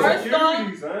 Like first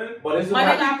off, but it's my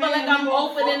nigga, I feel like I'm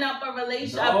opening up a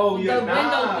relationship, the window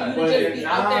for you to just be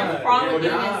out there frolicking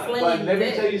and slinging. But let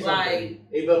me tell you something. Like,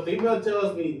 if a female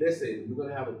tells me, listen, we're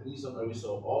gonna have a threesome every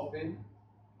so often,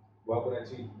 why would I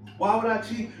cheat? Why would I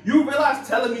cheat? You realize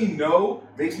telling me no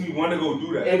makes me want to go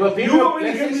do that. If a female, you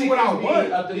already give me what I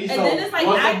want. And then it's like,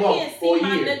 I can't see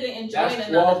my nigga enjoying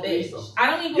another bitch. I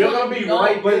don't even You're gonna be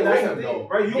right with him though.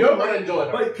 Right? You're gonna enjoy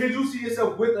her. But could you see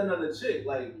yourself with another chick?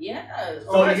 Like, yes.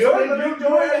 So you're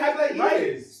enjoying it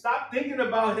right. Stop thinking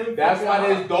about him. That's why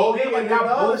there's dog and y'all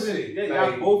both shit. Yeah,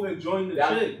 y'all both enjoying the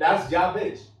chick. That's y'all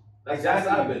bitch. That's our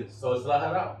Exactly. bitch. So it's let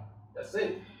her out. That's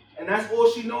it. And that's all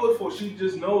she knows for. She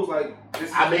just knows like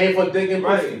this. I'm here for digging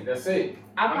pussy. That's it.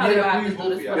 I probably have to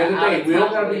do this. That's the thing. We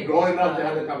don't gotta be growing up to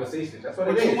have the conversation. That's what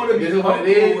it is. You want to be this is what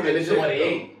it is, and this is what it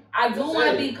ain't. I do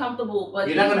want to be comfortable, but you're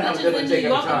these not gonna have a bitches in different New chick every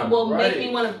York time. will Right. make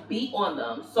me want to beat on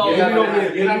them. So You're not gonna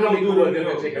do it with a You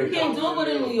different chick you every can't time. do it with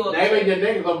a New York. Now even chick. your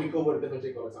nigga gonna be cool with a different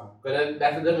chick all the time. But then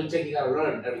that's a different chick you gotta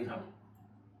learn every time.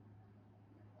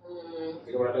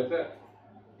 Think about it like that.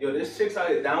 Yo, this chick's out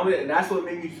here down with it, and that's what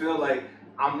made me feel like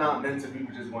I'm not meant to be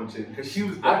with just one chick. Because she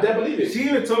was, I definitely believe it. she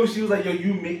even told me, she was like, yo,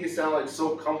 you make it sound like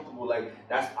so comfortable, like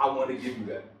I want to give you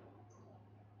that.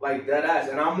 Like that ass.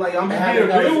 And I'm like, I'm just being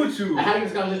real with you. I had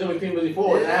this conversation with females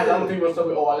before, and I had other females tell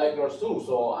me, oh, I like girls too,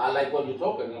 so I like what you're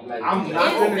talking. And I'm like, I'm It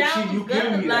not gonna sounds cheat. You good,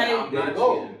 giving me like- that. I'm there you not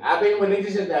go. cheating. I been when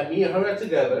niggas said that me and her are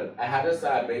together, I had a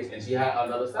side bitch, and she had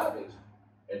another side bitch.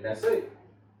 And that's it.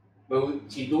 But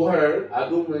she do her, I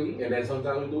do me, and then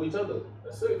sometimes we do each other.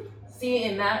 That's it. See,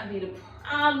 and that be the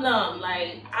problem.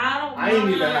 Like I don't. I ain't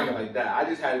even mind. have it like that. I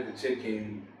just had it. The chick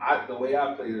came. The way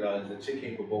I played it out is the chick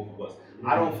came for both of us.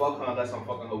 I don't fuck her unless I'm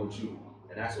fucking her with you,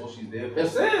 and that's all she's there for.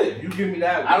 That's it. If you give me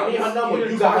that, I don't need her number.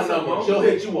 You got her number. She'll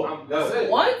hit you up. I'm That's good. it.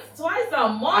 Once, twice a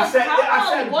month. I said- How yeah, I about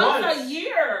said once once. a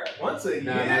year? Once a year.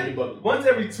 Nah, you bugging. Once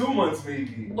every 2 months,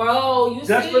 maybe. Bro, you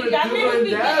Just see, for the y'all doodle niggas and be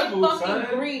dabble, getting fucking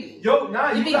son. greedy. Yo,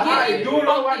 nah, You you be got getting do it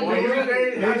all right. fucking Major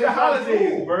greedy.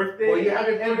 holidays, birthday, Well, you're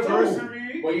having fun too.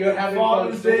 anniversary, Well, you're having fun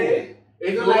Father's too. Day.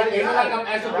 It's Do like it it's like like that. I'm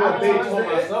asking No, for a big no, for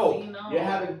no. myself. No. You're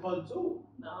having fun too.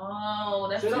 No,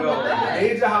 that's Shut too up Yo, with that. much.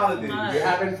 major holidays. Much. You're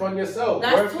having fun yourself.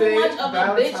 That's Birthday, too much of a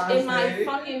bitch in Valentine's my Day.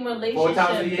 fucking relationship. 4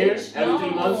 times a year? bitch. Every 3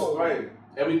 months? No. Right.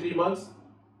 Every 3 months?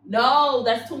 No,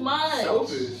 that's too much.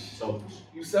 Selfish. Selfish.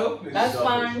 You selfish. That's Selfish.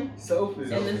 fine.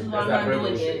 Selfish. And this is why That's I'm that not regular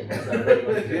doing shit. it. That's that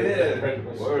regular shit. Yeah. That's that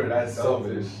regular shit. Word, that's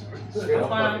selfish. That's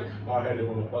fine. Hard-headed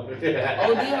motherfucker.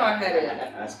 OD hard-headed.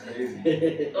 That's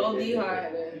crazy. OD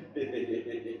hard-headed.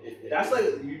 That's like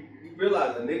you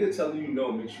realize a nigga telling you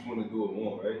no makes you want to do it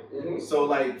more, right? Mhm. So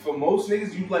like for most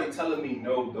niggas, you like telling me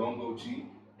no, don't go cheat.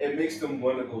 It makes them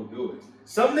want to go do it.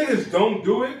 Some niggas don't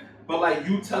do it, but like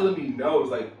you telling me no is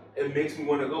like it makes me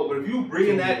want to go. But if you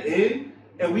bringing that in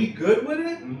and we good with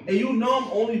it, Mhm. and you know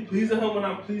I'm only pleasing her when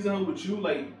I'm pleasing her with you,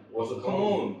 like What's the come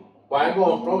problem? on. But I ain't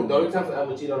going from it. The only time I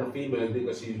ever cheated on a female is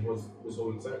because she was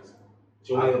holding sex.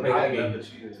 She wanted to play that I game. never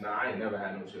cheated. Nah, I ain't never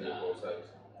had no shit with both sex.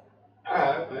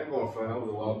 I ain't going front. I was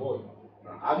a wild boy.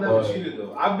 Nah, I've never But- cheated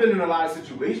though. I've been in a lot of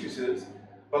situationships,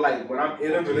 but like when I'm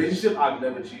in a relationship, I've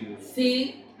never cheated.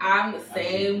 See, I'm the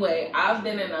same way. I've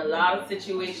been in a lot of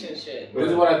situationship. But this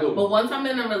is what I do. But once I'm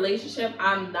in a relationship,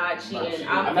 I'm not cheating. cheating.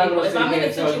 I'm I'm not faithful. gonna If sit I'm here in a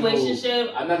and tell you-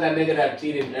 situationship, I'm not that nigga that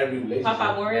cheated in every relationship.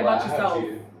 Papa, worry But about I have yourself.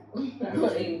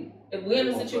 cheated. if we're in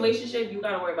a situationship, you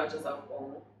gotta worry about yourself,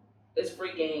 bro. It's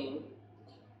free game.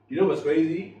 You know what's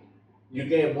crazy? You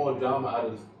get more drama out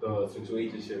of the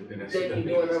situationship than that shit. Then you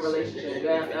do in a relationship.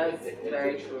 That's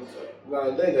very true.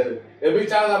 Like, nigga, every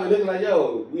time I be looking like,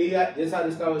 yo, just had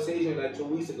this conversation like 2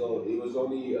 weeks ago. It was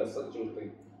only a sexual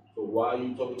thing. So why are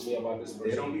you talking to me about this person?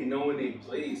 They don't be knowing they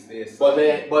place. But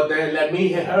then let me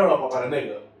hit her up about a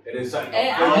nigga. And then something.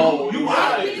 And Oh, you you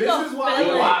wildin'. It's This the is why You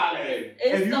feeling. wildin'.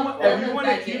 It's If you the want feelings to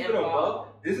that keep get it involved. above,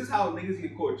 this is how niggas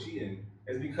get caught cheating.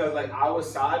 It's because like our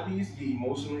side piece get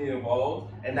emotionally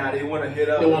involved, and now they want to hit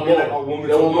up They and want be like more. a woman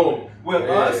They to a want woman. more. With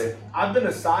Yeah. us, I've been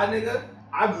a side nigga.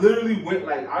 I literally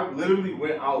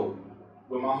went out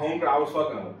with my homegirl. I was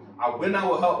fucking her. I went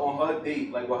out with her on her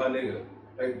date, like with her nigga,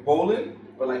 like bowling.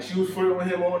 But like she was flirting with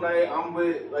him all night. I'm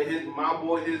with like my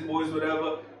boy, his boys,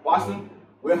 whatever. Boston.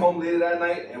 Went home later that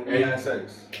night and we had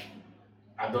sex.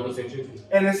 I've done the same shit too.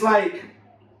 And it's like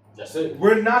That's it.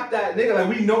 we're not that nigga. Like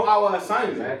we know our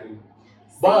assignment. Exactly.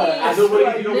 But I do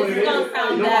believe you know what This it is. gonna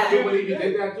sound You know what I do bad. believe you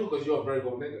did that too, because you're a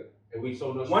Virgo nigga. And we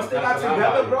so much. Once they got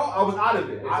together, bro, I was out of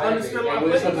it. I understood my and we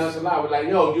place. so much alive. We're like,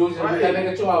 yo, you was just with that Right.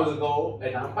 nigga 2 hours ago,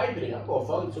 and I'm piping it. I'm gonna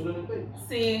fuck 2 different things.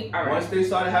 See, all right. Once they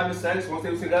started having sex, once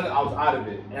they were together, I was out of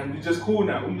it. And we just cool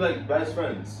now. We like best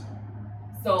friends.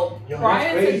 So Yo,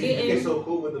 prior that's to crazy. You getting, get so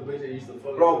cool with the bitch that used to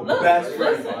fuck. Bro, Look, best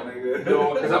friends, listen. my nigga.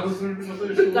 Yo, because I'm listening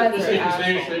to You guys are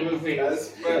assholes.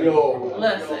 Best friends. Yo,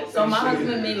 listen. So my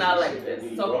husband may not like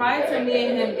this. So prior to me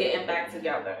and him getting back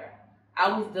together,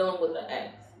 I was dealing with an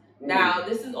ex. Now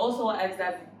this is also an ex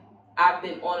that I've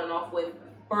been on and off with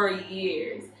for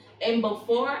years. And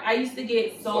before, I used to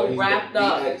get so he's wrapped the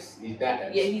up. Ex. He's that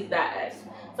ex. Yeah, he's that ex.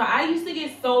 So I used to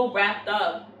get so wrapped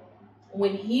up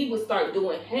when he would start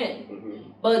doing him. Mhm.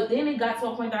 But then it got to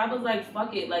a point that I was like,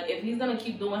 fuck it. Like, if he's gonna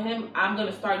keep doing him, I'm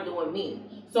gonna start doing me.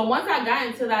 So once I got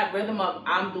into that rhythm of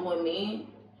I'm doing me,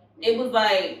 it was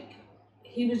like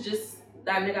he was just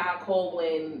that nigga I called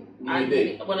when I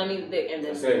needed dick, and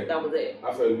then That's it. that was it.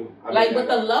 I feel you. Like, but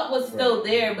the love was still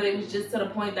there, but it was just to the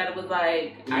point that it was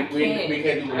like I can't We can't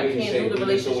do the I can't do the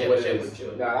relationship what it shit is. with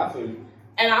you. Nah, I feel you.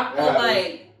 And I feel Yeah.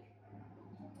 like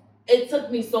it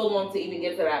took me so long to even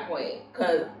get to that point.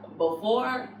 Cause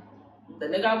before, the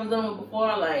nigga I was dealing with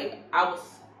before, like,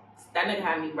 that nigga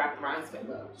had me wrapped around his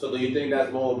finger. So do you think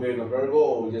that's more being a Virgo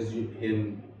or just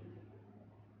him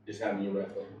just having you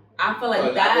wrapped up? I feel like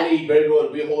I that. believe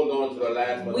Virgo, we hold on to the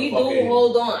last We do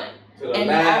hold on.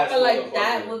 And I last feel like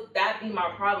that be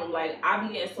my problem. Like, I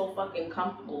be getting so fucking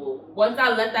comfortable. Once I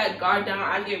let that guard down,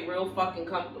 I get real fucking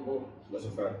comfortable. That's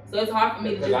a fact. So it's hard for me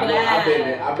to just be I know like,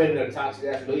 I've been in a toxic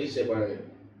ass relationship where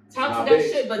toxic that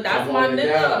shit, but that's my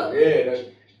nigga. Yeah,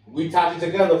 we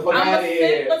toxic together. Fuck I'm out a of sit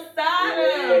here. beside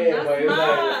him. Yeah,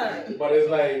 That's mine. but it's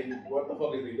like, what the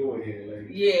fuck is we doing here? Like,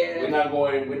 Yeah. we're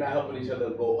not helping each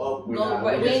other go up. We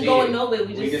ain't going nowhere.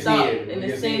 We just stuck in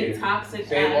the same toxic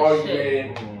same ass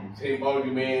argument, shit. same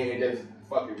argument, and just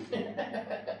fucking.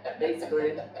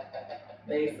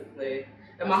 Basically.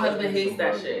 And my husband hates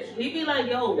that shit. He be like,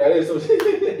 yo. That is so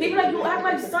shit. He be like, you act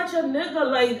like such a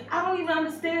nigga. Like, I don't even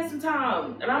understand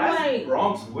sometimes. And I'm like,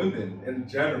 Bronx women in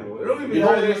general. It don't even You know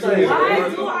what I'm saying? why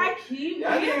do I keep hearing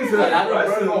Like, that?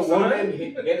 I don't woman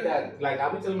get that. Like, I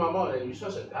be telling my mom, like, you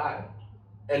such a guy.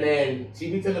 And then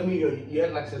she be telling me, you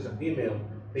act like such a female.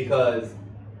 Because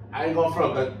I ain't gonna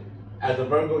front, but as a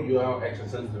Virgo, you are extra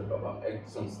sensitive about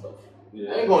some stuff.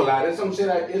 Yeah. I ain't gonna lie, there's some shit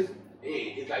like this.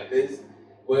 It's like this,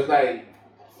 where it's like,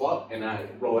 fuck, and I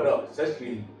blow it up.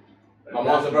 Especially, my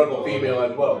mom's a Virgo female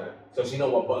as well. So she know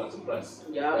what buttons to press.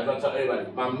 Yeah. That's what I tell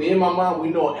everybody. Me and my mom, we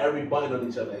know every button on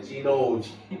each other. She knows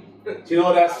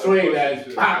that string that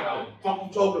I'm fucking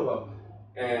talking about.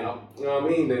 And you know what I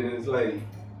mean? Then it's like,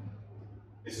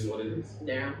 this is what it is.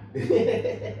 Yeah.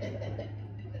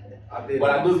 But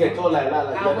I do get told like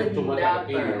I would too much like a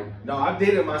female. never. No, I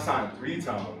dated my sign 3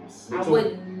 times. I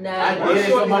would never. I dated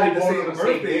somebody had the born same on the same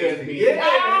birthday day as as me. me. Yeah.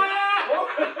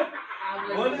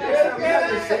 I One would day never. we had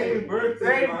the same birthday.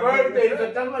 Same man. birthday,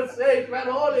 September 6th, man,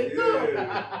 all it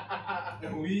too.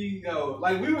 And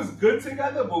we was good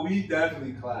together, but we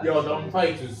definitely clashed. Yo, them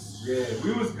fights is. Yeah,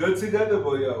 we was good together,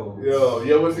 but Yo,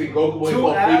 you ever see Goku when he two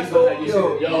fought assholes. Freeze?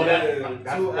 Yo, That's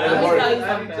it'll Let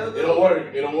me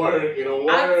work. It'll work.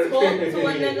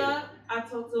 I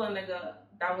talked to a nigga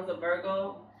that was a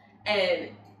Virgo, and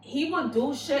he would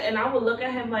do shit, and I would look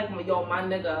at him like, yo, my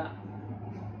nigga,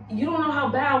 you don't know how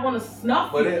bad I want to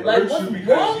snuff But you. it Like, hurts what's you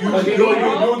because wrong you with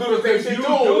do the same shit You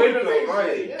too. do it Right? though,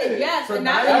 right? Yes, So and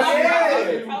now that's what that's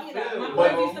my it. friends tell me that. My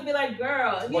But- friends used to be like,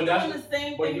 girl, he's but doing that's- the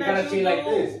same But thing you that gotta you see do. like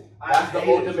this. That's the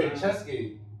ultimate chess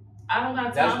game. I don't got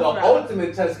time That's the for that.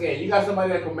 ultimate chess game. You got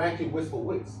somebody that can match you wits for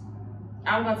wits.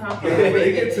 I don't got time for Yeah, that. but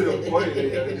they get to the point that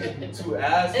it's two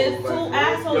assholes. It's two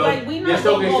assholes. Yo, Like, we you're not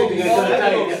still gonna gonna go sit together wrong. tonight.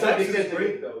 Sex- You're sex still is gonna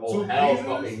great though. Oh, Two hell pleasers.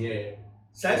 fucking yeah.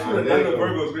 Sex My with another nigga.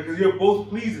 Virgo is because you're both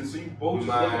pleasing, so you both just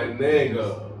My look at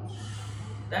nigga.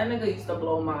 That nigga used to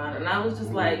blow mine, and I was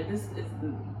just like, this is,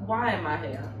 why am I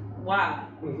here? Why?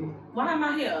 Why am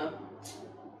I here?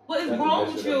 What is That's wrong the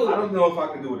with best you? I don't know if I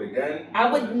can do it again. I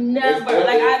would never, It's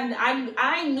like,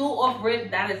 I knew off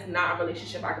rip that is not a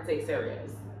relationship I could take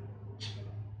serious.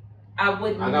 I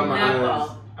would I got my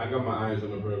never. eyes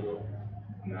on the Virgo.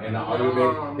 No. And the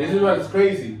argument. This is what's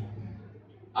crazy.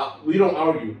 We don't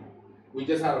argue. We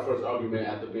just had our first argument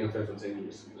after being friends for 10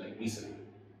 years, like recently.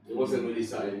 It wasn't really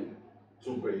something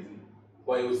too crazy.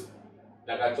 But it was,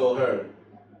 like I told her,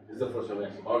 this is the first time we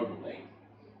actually argued. Like,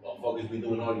 what the fuck is we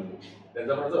doing arguing? That's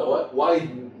what I told her. Why is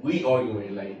we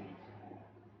arguing? Like,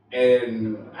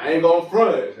 and I ain't gonna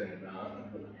front it.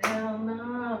 Hell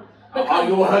no. I'll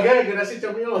argue with her again because that shit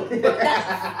turned me on.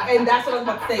 And that's what I was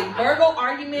about to say. Virgo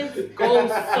arguments go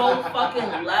so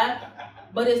fucking left,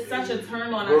 but it's such a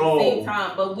turn on at Bro, the same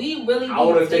time. But we really I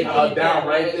would have be taken her taking down it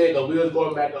right like- there because we was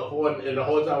going back and forth, and the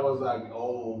whole time I was like,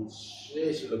 oh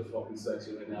shit, she look fucking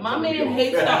sexy right now. My man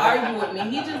hates to argue with me.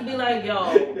 He just be like,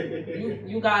 yo,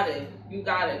 you got it. You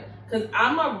got it. Because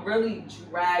I'm a really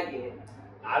dragon.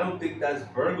 I don't think that's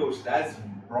Virgo. That's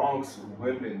Bronx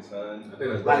women, son. I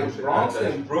think that's Like Virgo shit. Bronx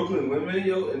That's- and Brooklyn women,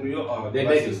 yo, in New York are They're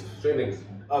aggressive. niggas. Straight niggas.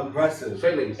 Aggressive.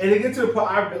 Straight niggas. And it gets to the point,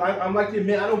 I'm like, yeah,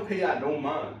 man, I don't pay, I don't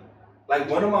mind. Like,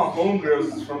 one of my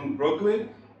homegirls is from Brooklyn,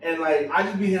 and like, I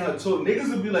just be hearing her talk. Niggas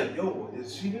would be like, yo,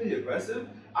 is she really aggressive?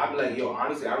 I'd be like, yo,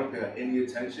 honestly, I don't pay her any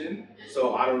attention.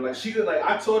 So I don't like, she could, like,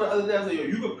 I told her the other day, I was like, yo,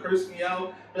 you could curse me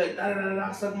out, be like,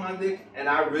 da suck my dick. And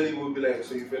I really would be like,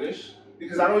 so you finished?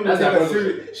 Because I don't even That's take not her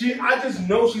Virgo serious. I just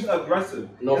know she's aggressive.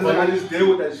 No, It's like, I but- just deal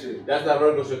with that shit. That's not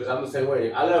Virgo shit because I'm the same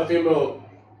way. I let a female,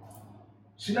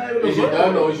 She's not even a is you Virgo.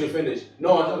 done or is you finished?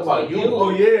 No, I'm talking about you. Oh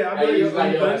yeah, I'm Hey, like, it's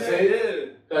like, yo, done that's that?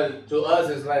 it? Because to us,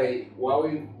 it's like, what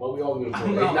we arguing for?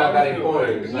 I'm It's not not that arguing.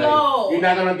 important. It's like, Yo. you're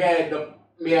not gonna get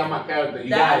me and my character. You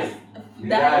got That's it. You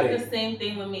got that it. is the same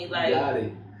thing with me. You Like, got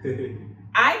it.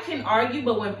 I can argue,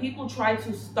 but when people try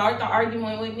to start the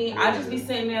argument with me, I just be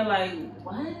sitting there like,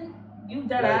 what? You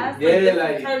dead ass? Yeah, this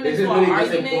like, turned this is into really an just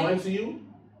argument? important to you? You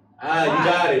Why?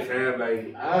 got it, fam.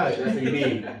 Like, that's what you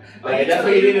need. Like, that's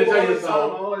what you need to tell I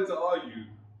yourself. wanted to argue.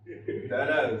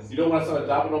 That is. You don't want to start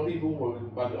dropping on people when we're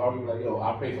about to argue, like, yo,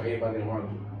 I'll pay for everybody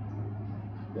around you.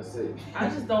 That's it. I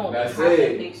just don't That's have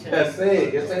the it. patience. That's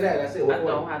it. Just say that. That's it. I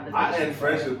don't have the I patience. end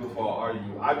friendships before I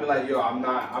argue. I'd be like, yo, I'm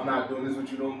not doing this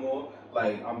with you no more.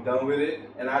 Like, I'm done with it,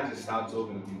 and I just stop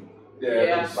talking to people.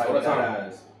 Yeah. Like, all the time.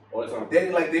 guys. All the time.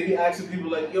 They be asking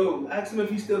people like, yo, ask him if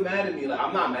he's still mad at me. Like,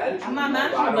 I'm not mad at you. I'm not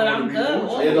mad at I you, don't but wanna I'm be good. rude.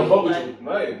 with I just don't fuck with you. you.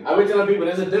 Right. I've been telling people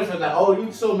there's a difference. Like, oh,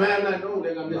 you so mad? I'm like, no,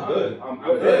 nigga, I'm just Nah, good. I'm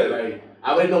good. good. Like,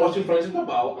 I already know what your friendship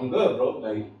about. I'm good, bro.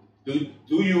 Like, do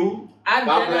you? I've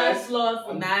God never bless. lost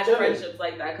I'm mad chilling. friendships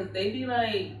like that because they be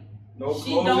like, No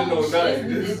she clothes don't, and no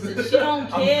nothing. she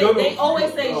don't I'm care. good They on-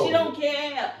 always say No. she don't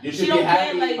care. You She should don't be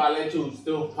happy care, if I let you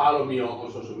still follow me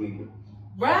on social media.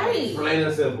 Right. Plain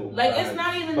and simple. Like it's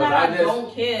not even But that I just-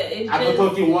 don't care. It's I can just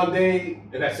talk to you one day,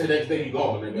 and that's the next day you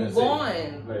gone. Nigga. you That's gone.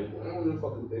 it. Like, I don't give a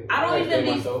fucking thing. I don't like even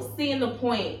be myself. seeing the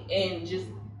point in just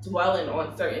dwelling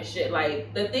on certain shit.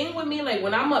 Like the thing with me, like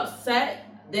when I'm upset,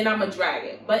 then I'ma drag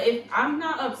it. But if I'm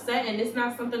not upset and it's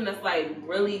not something that's like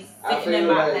really I sitting in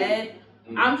feel my like- head,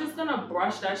 I'm just gonna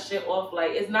brush that shit off.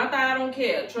 Like it's not that I don't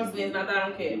care. Trust me, it's not that I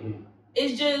don't care. Mhm.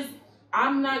 It's just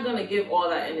I'm not gonna give all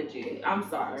that energy. I'm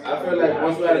sorry. I feel like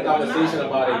once we had a conversation I'm not.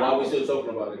 about it, why we still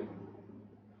talking about it?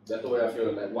 That's the way I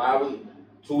feel. Like, why are we,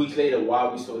 2 weeks later, why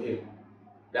are we still here?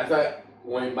 That's like,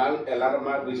 when a lot of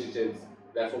my relationships,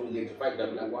 that's when we get to fight.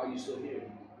 Them. Like, why are you still here?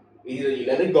 Either you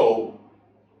let it go,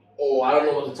 or I don't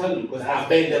know what to tell you, because I've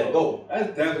been let it go.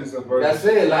 That's definitely subversive. That's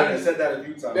it, like- I said that a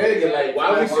few times. Nigga, like, why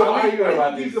are we still arguing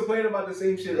about keep this? complaining about the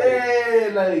same shit? Like, Yeah,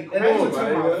 like, and come I on, used to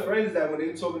tell my man. friends that when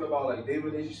they talking about like their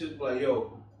relationships, like,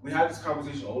 yo, we have this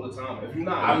conversation all the time. If you're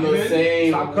not I'm the leaving,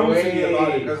 same stop coming to me about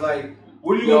it. way. Because like,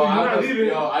 what are you Yo, gonna do?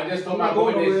 You're not I just, leaving. I just told You're my not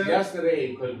boy going this nowhere.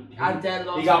 yesterday, because I dead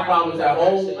lost he got friends problems with at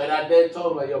that home, shit. and I then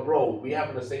told him, like, yo, bro, we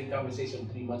having the same conversation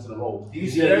 3 months in a row.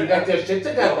 He's You there. got your shit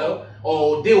together,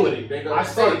 or deal with it, nigga. I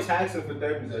started Say it. taxing for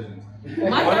therapy sessions. My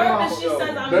One of my- therapist, she yo,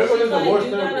 says I'm Virgo she's is the like, worst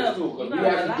you therapist gotta, too, because you we gotta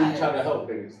actually do relax. try to help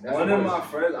niggas. That's One the of worst. my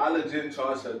friends, I legit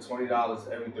charged her $20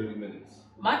 every 30 minutes.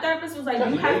 My therapist was like, That's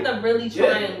you have to really try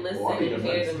Yeah. and listen Well, I need and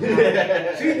your hear friends.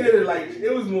 them. She did it like,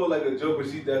 it was more like a joke, but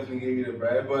she definitely gave me the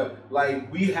bread. But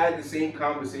like, we had the same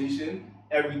conversation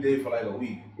every day for like a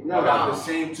week about the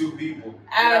same two people.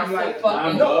 And I'm like,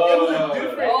 Absolutely. no, it was a Oh.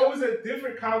 different, it was a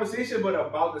different conversation, but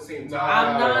about the same time.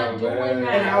 I'm not doing man.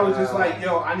 that. And I was just like,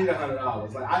 yo, I need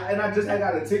 $100. Like, I just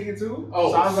got a ticket too.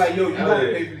 Oh, so I was like, yo, you hell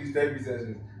gotta yeah. pay for these therapy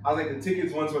sessions. I was like, the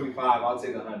ticket's $125. I'll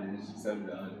take $100. And she sent me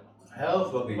the $100.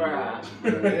 Hell fucking Bruh.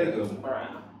 Bruh.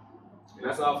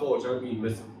 That's our fault, trying to be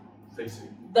missing, fixing.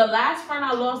 The last friend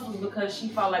I lost was because she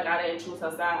felt like I didn't choose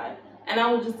her side. And I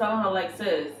was just telling her, like,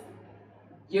 sis,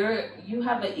 you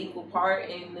have an equal part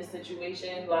in this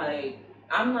situation. Like,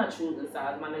 I'm not choosing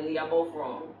sides, my nigga. Y'all both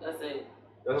wrong. That's it.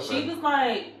 That's She was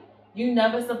like, you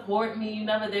never support me, you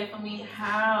never there for me.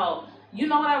 How? You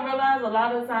know what I realized? A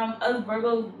lot of the time, us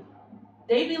Virgos,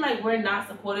 they be like, we're not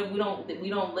supportive. We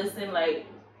don't listen. Like,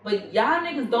 but y'all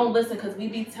niggas don't listen because we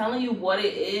be telling you what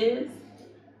it is,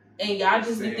 and y'all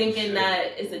just be Same thinking shit. that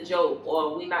it's a joke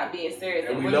or we not being serious.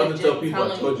 And we we're love to legit tell people I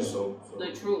telling told you so.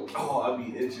 the truth. Oh, I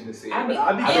be itching to say it. I be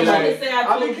I be itching like- to say I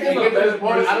I told became you. a Get to this better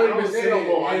point, I don't person. even say no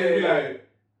more. I just be like,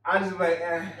 I just be like,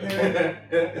 yeah.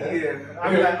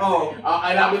 I be like, oh. and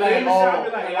I'll be like, Famous shit, I'll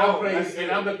be like, and I'm oh, crazy, that's and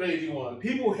it. I'm the crazy one.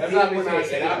 People That's hate what I when be I saying,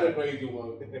 say and I'm the that. crazy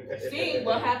one. See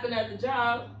what happened at the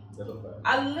job? That's a fact.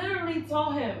 I literally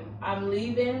told him, I'm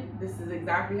leaving. This is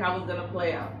exactly how it's gonna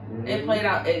play out. Mm-hmm. It played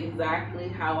out exactly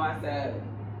how I said.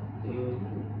 Mhm.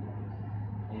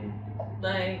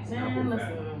 Like, man,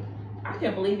 listen, I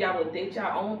can't believe y'all would date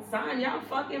y'all own son. Y'all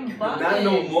fucking bugging. Not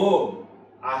no more.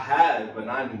 I have, but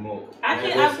not anymore. I Man,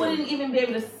 can't. I listen. wouldn't even be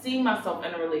able to see myself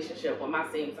in a relationship with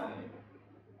my same son.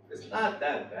 It's not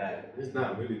that bad. It's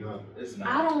not really not. It's I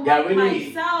not. don't Yeah, like really,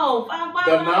 myself. Why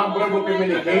The would I nonverbal wanna like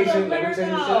communication, another let me tell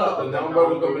you Virgo? something. The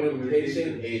nonverbal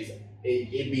communication is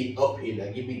it be up here,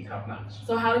 like it be top notch.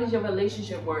 So how does your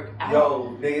relationship work out?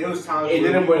 Yo, nigga, it was times It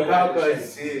where didn't we work both out had to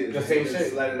 'cause shed tears the same and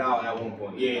shit. let it out at one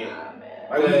point. Yeah. Nah, man.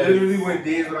 Like, we literally went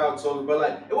days without talking, but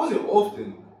like, it wasn't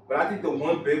often. But I think the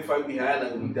one big fight we had,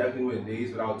 like, we definitely went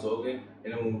days without talking.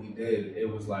 And then when we did, it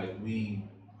was like, we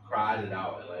cried it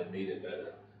out and like made it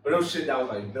better. But it was shit that was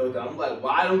like built up. I'm like,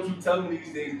 why don't you tell me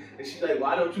these things? And she's like,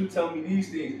 why don't you tell me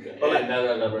these things? But like,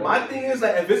 no. my thing is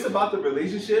like, if it's about the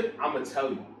relationship, I'ma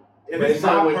tell you. If But it's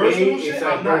not not with personal me, shit, it's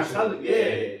I'm like not personal. telling.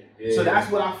 Yeah. Yeah. So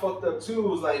that's what I fucked up too.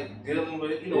 Was like dealing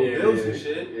with bills and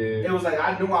shit. Yeah. It was like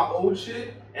I knew I owed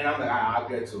shit, and I'm like, I'll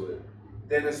get to it.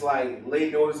 Then it's like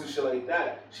late notice and shit like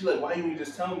that. She like, why didn't you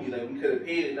just tell me? Like we could have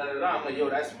paid it. Da da da. I'm like, yo,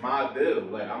 that's my bill.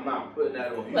 Like I'm not putting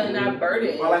that on you. Putting that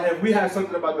burden. But like if we had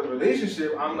something about the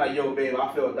relationship, I'm like, yo, babe,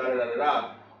 I feel da da da da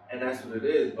da, and that's what it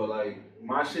is. But like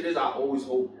my shit is, I always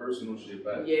hold personal shit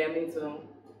back. Yeah, me too.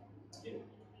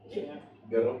 Yeah.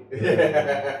 You know?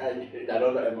 I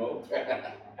don't know MO.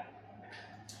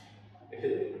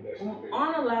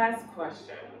 On the last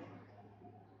question,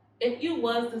 if you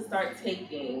was to start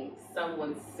taking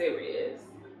someone serious,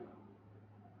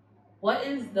 what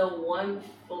is the one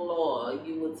flaw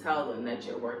you would tell them that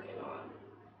you're working on?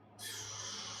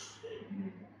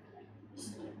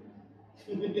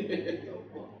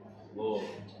 Lord.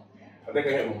 I think I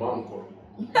hit my mom for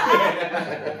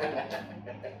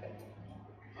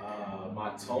My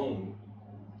tone.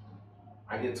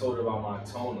 I get told about my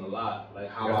tone a lot, like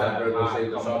how That's I, that Virgo how I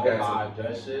shit, the come off, how I sarcasm.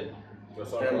 address shit.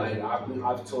 And like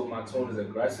I've told my tone is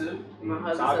aggressive. My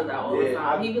husband So says that all the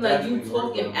time. He be like, you definitely work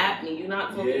talking on it. at me, you're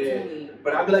not talking to me.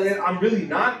 But I be like, I'm really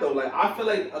not though. Like I feel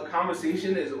like a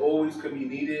conversation is always could be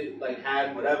needed, like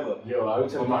had whatever. Yo, I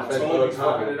was But telling my my friends all tone the be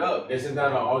fucking time. it up. This is not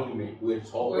an argument. We're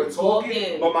talking. We're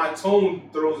talking. But my tone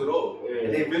throws it off. Yeah.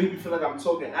 And they really be feel like I'm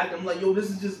talking at them. I'm like, yo, this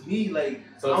is just me. Like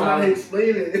I'm not Sometimes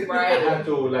explaining. Right. I have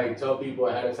to like tell people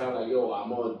ahead of time, like, yo, I'm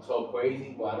gonna talk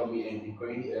crazy, but I don't mean anything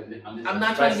crazy. I'm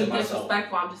not trying to be expressing myself.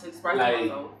 disrespectful, I'm just expressing Like,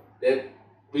 myself. That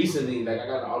recently, like I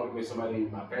got an argument with somebody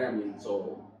in my family,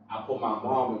 so I put my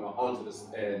mom and my aunt to the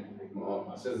and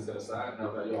my sister to the side, and I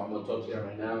was like, yo, I'm gonna talk to you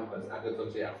right now because I can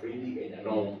talk to you freely, and I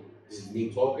know this is me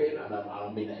talking, and I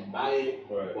don't mean nothing by it,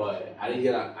 Right. but I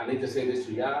need to say this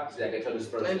to y'all so I can tell this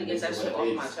person. Let me get that shit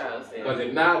off my chest. Because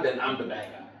if not, then I'm the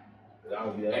bad guy. That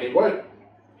would be And it worked.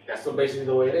 That's so basically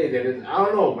the way it is. And it's, I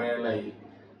don't know, man. Like,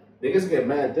 niggas get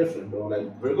mad different, bro.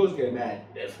 Like, Virgos get mad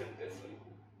different.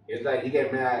 It's like you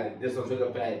get mad just on the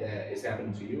fact that it's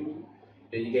happening to you.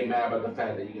 Then you get mad about the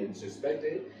fact that you get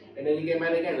disrespected. And then you get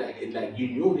mad again. Like you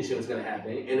knew this shit was going to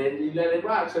happen. And then you let it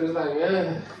rock. So it's like,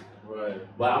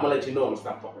 Right. But I'm going to let you know and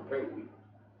stop fucking playing with me.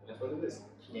 That's what it is.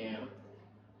 Yeah.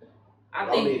 I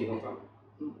All think, me, one time.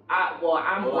 I'm All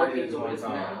I need working is through one this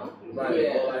time. now. Right.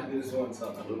 Yeah. All I need is one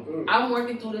time. Mhm. I'm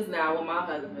working through this now with my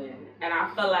husband, and I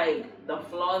feel like the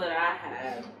flaw that I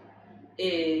have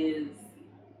is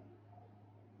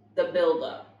the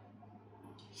build-up.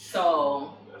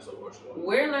 So That's the worst one.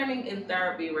 we're learning in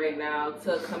therapy right now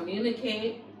to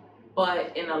communicate,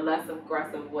 but in a less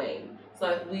aggressive way. So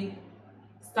if we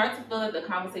start to feel that the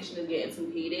conversation is getting too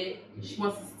heated, she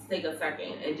wants us to take a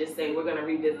second and just say, we're gonna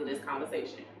revisit this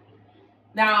conversation.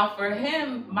 Now, for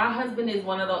him, my husband is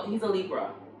one of those, he's a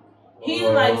Libra. He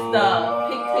likes the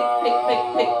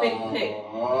pick.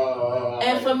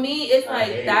 And for me, it's I like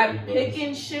hate that Libras.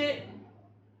 picking shit,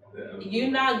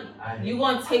 you I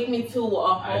gonna take me to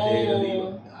a dated a whole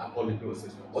Libra. I only do a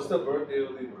 6 months. What's the birthday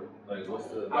of Libra? Like what's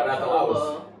the What I thought I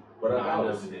was. What I I thought never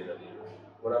was. did a Libra.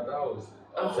 What I thought was.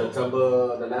 Oh.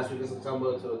 September, the last week of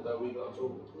September to the third week of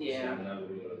October. Yeah. I never did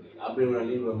a Libra. I've been with a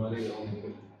Libra, my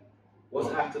nigga. What's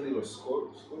after Libra?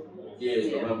 Scorpio? Yeah, it's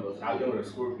Yeah. November. I go to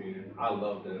Scorpion. I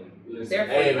love them. Listen, They're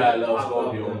everybody loves I love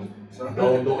Scorpio.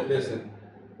 them. Don't listen.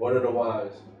 What are the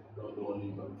wise? Don't do a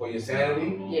Libra. For your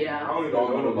sanity, I Yeah. don't even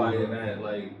know nobody in that.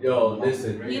 Like, yo,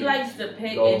 listen. He likes to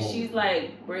pick, No. and she's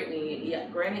like, Brittany, yeah,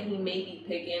 granted he may be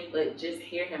picking, but just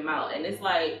hear him out. And it's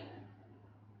like,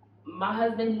 my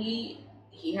husband, he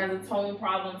has a tone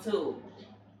problem too.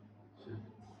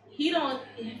 He don't,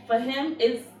 for him,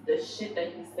 it's the shit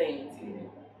that he's saying to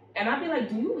you. And I'd be like,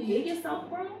 do you hear yourself,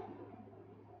 bro?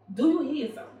 Do you hear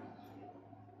yourself?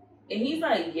 And he's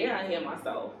like, yeah, I hear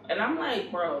myself. And I'm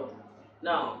like, bro,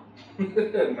 no.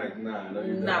 like, nah, no,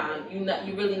 you don't.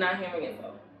 You really not hearing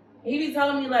yourself. He be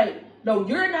telling me like, no,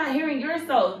 you're not hearing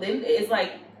yourself. Then it's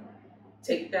like,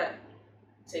 take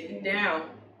it down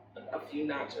a few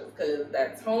notches, cause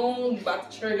that tone, you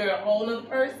about to trigger a whole nother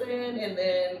person, and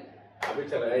then I've been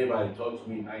telling everybody, talk to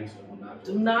me nice or not.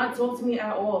 do not talk to me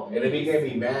at all. And it please. get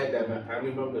me mad that my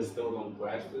family members still don't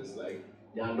grasp this. Like,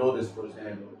 y'all know this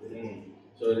firsthand.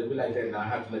 So they be like that, and I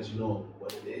have to let you know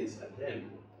what it is again.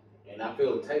 And I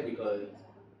feel tight because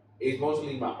it's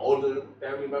mostly my older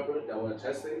family member that want to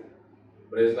test it.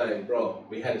 But it's like, bro,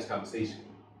 we had this conversation.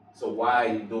 So why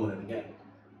are you doing it again?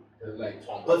 It's like,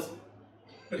 talk pussy.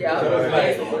 Yeah. So it's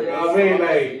like, you know what I mean?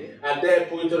 Like, and then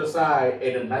pull you to the side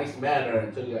in a nice manner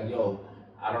and tell you like, yo,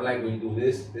 I don't like when you do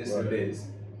this, and Right. this.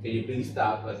 Can you please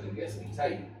stop because it gets me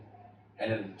tight?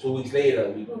 And then 2 weeks later,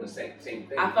 we doing the same thing.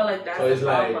 I feel like that's So it's the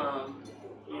like- problem.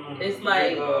 It's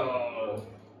like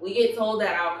We get told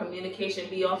that our communication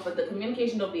be off, but the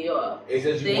communication don't be off. It's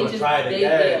just you They want to just try it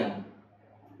again.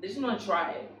 they just want to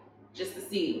try it just to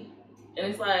see, and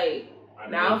it's like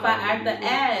now if I act the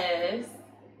ass,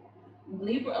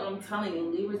 Libra, I'm telling you,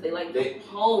 Libras they like to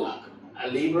poke. A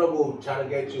Libra will try to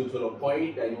get you to the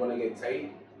point that you want to get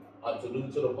tight, up to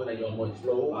the point that you're going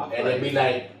slow, and then be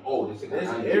like, oh, this is There's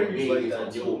an Aries like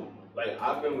that too. Like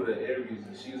I've been with an Aries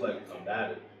and she's like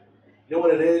combative. You know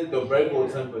what it is? The Virgo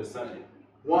temper is something.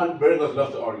 One, Virgos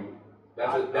love to argue.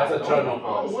 That's a turn on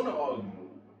for us. I don't want to argue.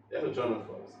 That's a turn on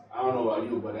for us. I don't know about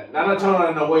you, but not a turn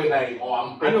on in a way like, oh,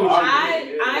 I'm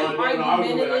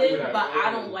argumentative, but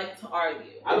I don't like to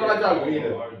argue. I don't like to argue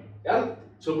either.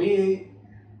 To me,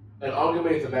 an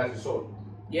argument is a last resort.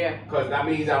 Yeah. Because that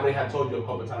means I already have told you a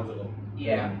couple times already.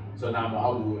 Yeah. So now I'm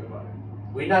arguing about it.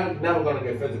 We're never gonna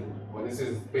get physical, but this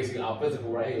is basically our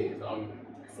physical right here. Is the argument.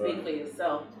 Speak for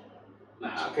yourself. Nah,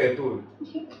 I can't do it.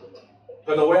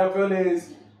 Because the way I feel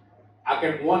is, I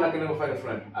can never fight a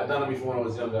friend. I've done it before when I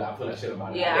was younger. I feel like shit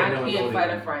about it. Yeah, I can't fight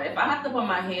a friend. If I have to put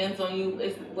my hands on you,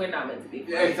 we're not meant to be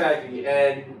friends. Yeah, exactly.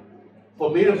 And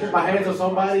for me to put my hands on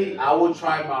somebody, I will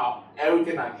try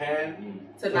everything I can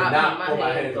to not put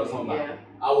my hands on somebody. Yeah.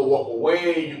 I will walk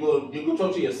away. You go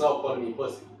talk to yourself, calling me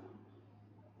pussy.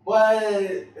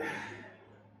 But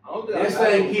they're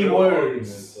saying key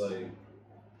words.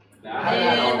 I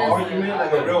had an argument,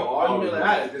 like a real argument. Like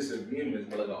I had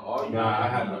disagreements, but like an argument. Nah, I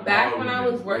had no. Back when I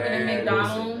was working at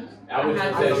McDonald's, I was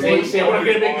just saying, "Say, we're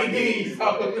gonna make D's."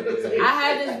 I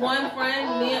had this one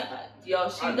friend,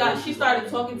 she started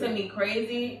talking to me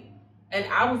crazy, and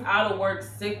I was out of work,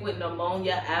 sick with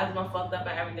pneumonia, asthma, fucked up,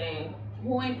 and everything.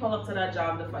 Who ain't pull up to that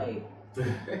job to fight?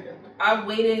 I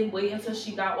waited until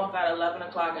she got off at 11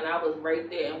 o'clock, and I was right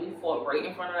there, and we fought right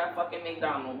in front of that fucking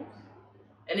McDonald's.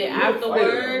 And then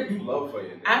afterwards,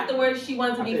 she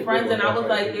wanted to be friends, and I was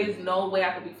like, "There's no way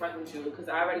I could be friends with you because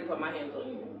I already put my hands on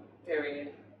you."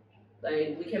 Period.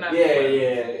 Like we cannot.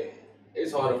 Yeah.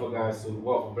 It's harder for guys to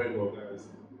walk for Virgo guys.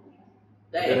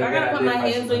 Like, if I gotta put my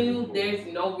hands on you, there's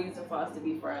no reason for us to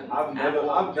be friends. I've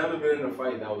never been in a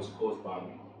fight that was caused by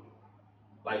me.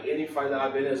 Like any fight that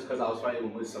I've been in is because I was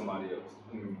fighting with somebody else.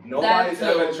 Nobody's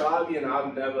ever tried me, and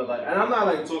I've never and I'm not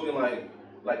like talking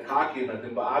like cocky or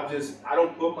nothing, but I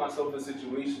don't put myself in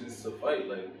situations to fight.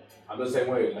 Like I'm the same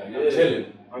way. Like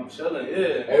I'm chilling.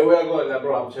 Yeah. Everywhere I go, like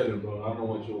bro, I'm chilling, bro. I don't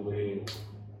want you over here.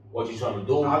 What you trying to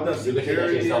do? I've done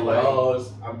security. I'm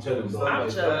chilling, bro. I'm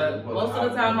chilling. Most of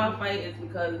the time I fight is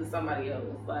because of somebody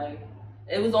else. Like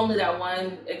it was only that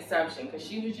one exception because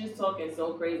she was just talking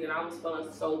so crazy and I was feeling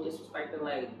so disrespected.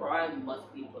 Like bro, I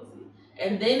must be pussy.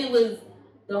 And then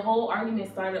the whole argument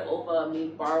started over me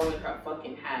borrowing her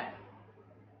fucking hat.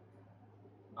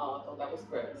 Oh, I thought that was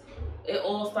Chris. It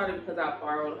all started because I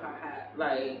borrowed her hat.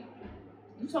 Like,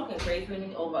 you talking crazy to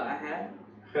me over a hat?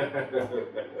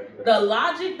 The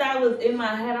logic that was in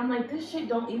my head, I'm like, this shit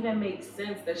don't even make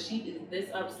sense that she is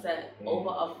this upset over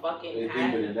a fucking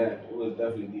hat. It's deeper than that. It was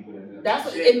definitely deeper than that.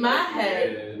 That's in my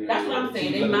head. That's what I'm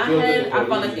saying. In my head, I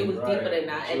felt like it was deeper than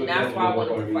that, and that's why I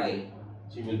wanted to fight.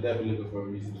 She was definitely looking for a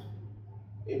reason.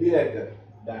 It be like that.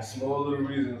 That small little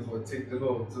reason is what ticked it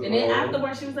off too. And then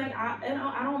afterwards, she was like, it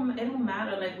don't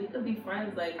matter. Like we could be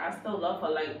friends. Like I still love her.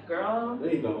 Like girl. No,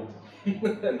 you don't.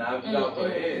 Not without her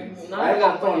hands. I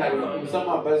got thrown like with some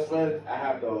of my best friends. I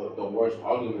have the worst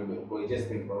argument with, but just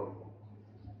think, bro.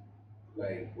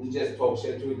 Like we just talk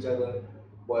shit to each other,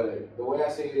 but the way I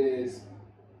say it is,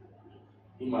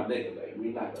 he my nigga. Like we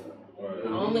not gonna. I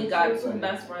only got two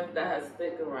best friends that have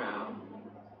stick around.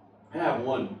 I have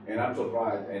one, and I'm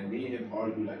surprised. And me and him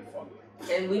argue like fuck.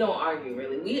 And we don't argue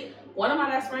really. One of my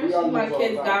best friends, she's my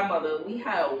kid's godmother. We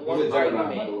had one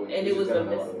argument, and it was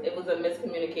a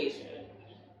miscommunication.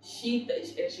 She's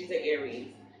an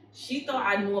Aries. She thought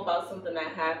I knew about something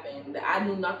that happened that I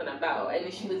knew nothing about, and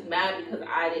then she was mad because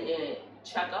I didn't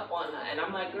check up on her. And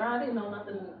I'm like, girl, I didn't know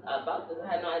nothing about this. I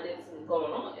had no idea this was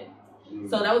going on.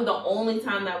 So that was the only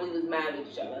time that we was mad at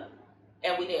each other,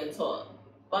 and we didn't talk.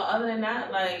 But other than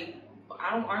that, like,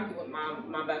 I don't argue with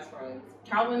my best friends.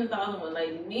 Calvin is the other one.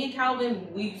 Like, me and Calvin,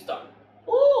 we used to,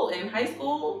 in high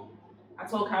school, I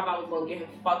told Calvin I was going to get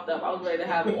him fucked up. I was ready to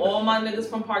have all my niggas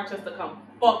from Parkchester come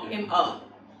fuck him up.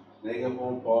 Nigga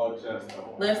from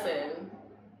Parkchester. Listen,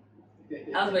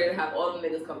 I was ready to have all them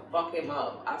niggas come fuck him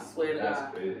up. I swear to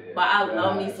God. Good, yeah. But I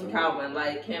love me some Calvin.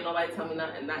 Like, can't nobody tell me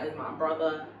nothing. That is my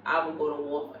brother. I will go to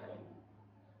war for him.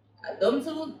 Them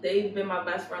two, they've been my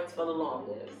best friends for the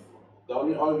longest. The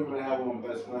only argument I had with my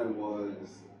best friend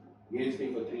was, we didn't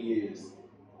speak for 3 years.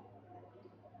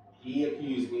 He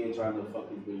accused me of trying to fuck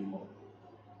his baby mom.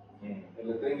 And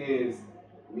the thing is,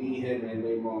 me, him, and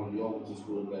baby mom, we all went to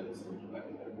school together. So like,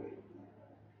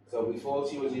 So before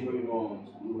she was even born,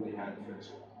 we already had the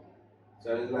friendship.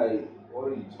 So it's like, what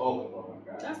are you talking about,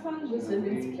 my guy? That's probably just You know his what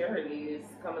I mean? insecurities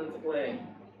coming into play.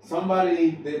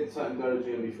 Somebody did something good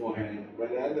to you beforehand, but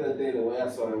at the end of the day, the way I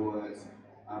saw it was,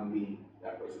 I'm me,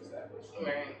 that person's that person.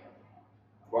 Right.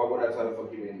 Why would I try to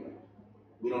fuck you anyway?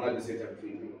 We don't like the same type of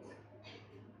females.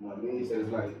 You know what I mean? So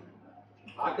it's like,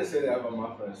 I could say that about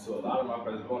my friends too. A lot of my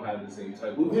friends don't have the same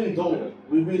type. we really don't.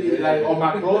 We really, like, on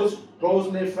my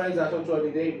close-knit friends I talk to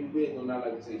every day, we really do not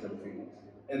like the same type of females.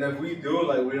 And if we do,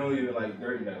 like, we don't even like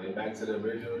dirty that. Like, back to the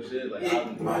original shit.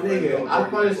 Like, My nigga, I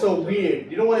find it so weird.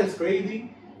 You know what is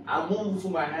crazy? I moved to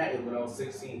Manhattan when I was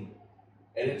 16.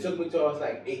 And it took me till I was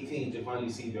like 18 to finally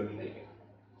see dirty naked.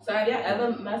 So have y'all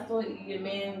ever messed with your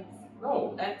man's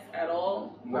No. ex at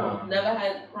all? Nah. Never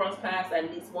had cross paths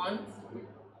at least once?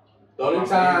 The only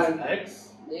time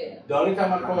Ex? Yeah. The only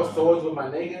time I cross swords with my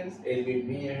niggas is with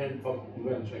me and him fucking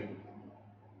we on the train.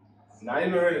 Not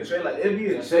even in the trade. Like, it'd be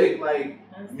a chick, like,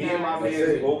 That's me and my nice.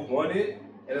 man both want it,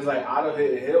 and it's like I'll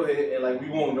hit and he'll hit, and like we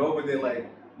won't know, but then like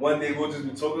one day we'll just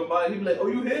be talking about it. He'll be like, "Oh,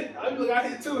 you hit?" I'll be like, "I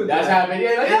hit too." And That's then, happened. Yeah,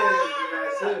 like,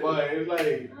 that's it. But it's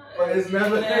like, But it's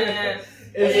never. Yes.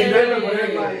 It's Yeah. never, but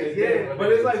it's like, It's yeah. different.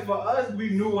 But it's like for us,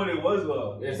 we knew what it was,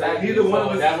 though. it's Like like neither one of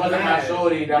us. that wasn't my mad.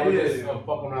 shorty. That was Yeah. just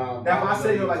fucking around. Now if I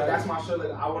say yo, like that's my shit,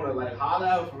 like I wanna like holler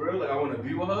at her for real, like I wanna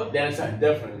be with her. Then it's something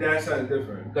different. That's something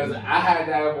different. Because I had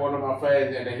that with one of my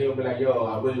friends, and then he'll be like, "Yo,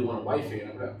 I really want a wife here."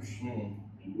 And I'm like,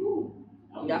 "You."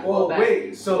 Yeah. Well, back.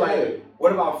 wait. So like,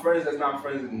 what about friends that's not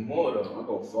friends anymore though? I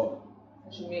go fuck.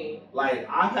 What you mean? Like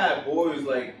I've had boys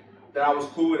like that I was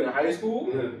cool with in high school,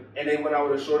 and they went out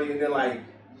with a shorty, and then like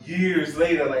years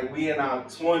later, like we in our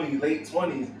late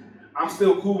 20s, I'm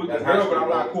still cool with the That's girl, high but I'm school,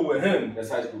 not right? cool with him, That's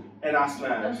high school. and I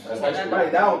smashed. That's high school.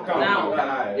 Right, that don't count. Now.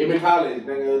 Right. Even college,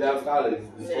 nigga, that was college.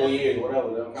 It's Yeah. 4 years, whatever.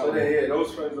 That was So college. then, yeah,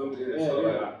 those friends don't do that. Yeah, So,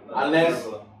 yeah. like, Unless-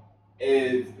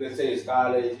 If let's say it's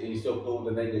college and you still cool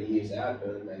with the nigga years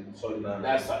after, like so Nah.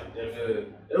 that's something different.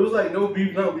 yeah. It was like no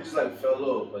beef, no. We just like fell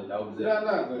off, but that was it. Nah,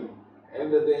 nah, good.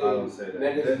 End of the day, I don't say that.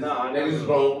 niggas, Then, nah, I niggas is never-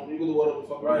 grown. You can do whatever the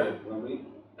fuck Right. you want. You know what I mean?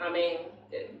 I mean,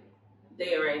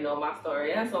 they already know my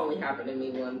story. That's only happened to me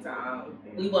one time.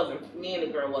 Me and the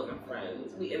girl wasn't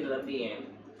friends. We ended up being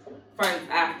friends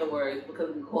afterwards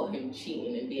because we caught him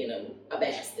cheating and being a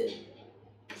bastard.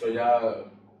 So y'all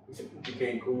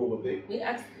became cool with it. We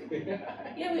asked,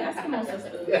 yeah, we asked him my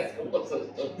sisters. Yes, what's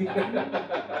up?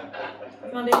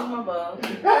 That's my baby mother.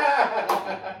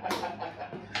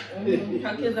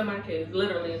 Her kids are my kids.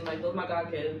 Literally, it's like those my god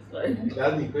kids. Like,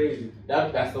 That'd be crazy.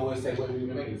 That's the way same way we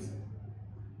with niggas.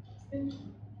 I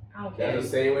don't care. That's the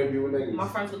same way we with niggas. My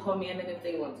friends would call me a nigga if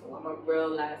they want to. I'm a real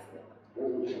last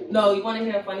nigga. No, you want to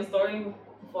hear a funny story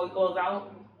before it goes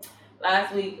out?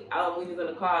 Last week, we was in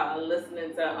the car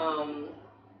listening to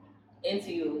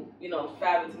Into You,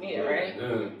 Fab and Tamia, right?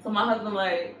 Yeah. So my husband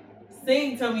like,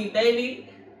 sing to me, baby.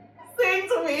 Sing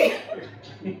to me.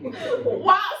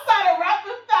 Wow, started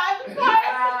rapping Fab and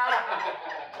Tamia.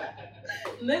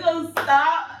 Niggas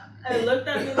stopped and looked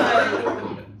at me like,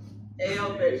 hey, yo,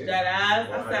 bitch, that ass.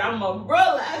 I said, I'm a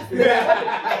real ass nigga.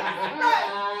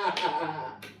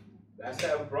 That's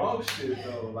that Bronx shit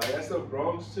though. Like that's a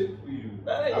Bronx chick for you. It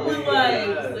I was mean, like,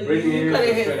 yeah. so Britney you is could have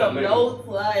a hit straight some up nigga. notes,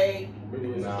 like,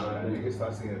 Nah, niggas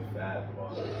start singing fat,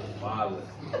 violent.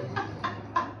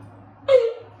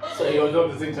 So he was up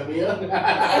to sing to me. and he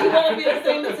wanted me to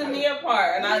sing the Tamia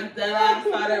part, and I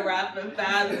started rapping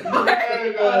fast. And like, oh, that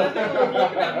nigga was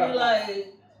looking at me like,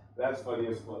 That's funny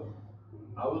as fuck.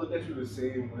 I would look at you the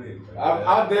same way. Like,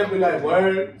 I'll definitely be like,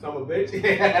 word, so I'm a bitch.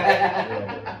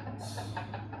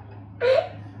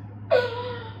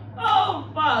 oh,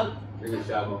 fuck. Nigga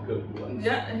shot gonna kill you.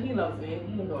 Yeah, he loves me. He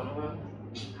ain't doing no wrong.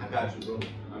 I got you, bro.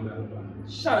 I'm not about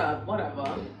it. Shut up,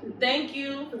 whatever. Thank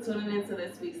you for tuning into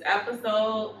this week's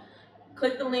episode.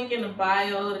 Click the link in the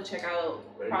bio to check out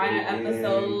prior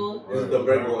episodes. This is the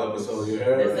Virgo episode, you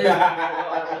heard? This is the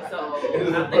Virgo episode. This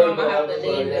is I the think I'm Virgo gonna have to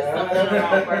episode, name this yeah. something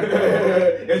around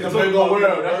Virgo. It's the Virgo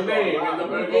world, that's the name. It's the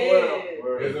Virgo Yeah.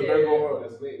 world. It's the Yeah. Virgo world,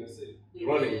 that's it, that's it. We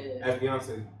Running, did. as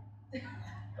Beyonce.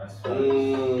 That's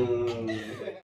fine.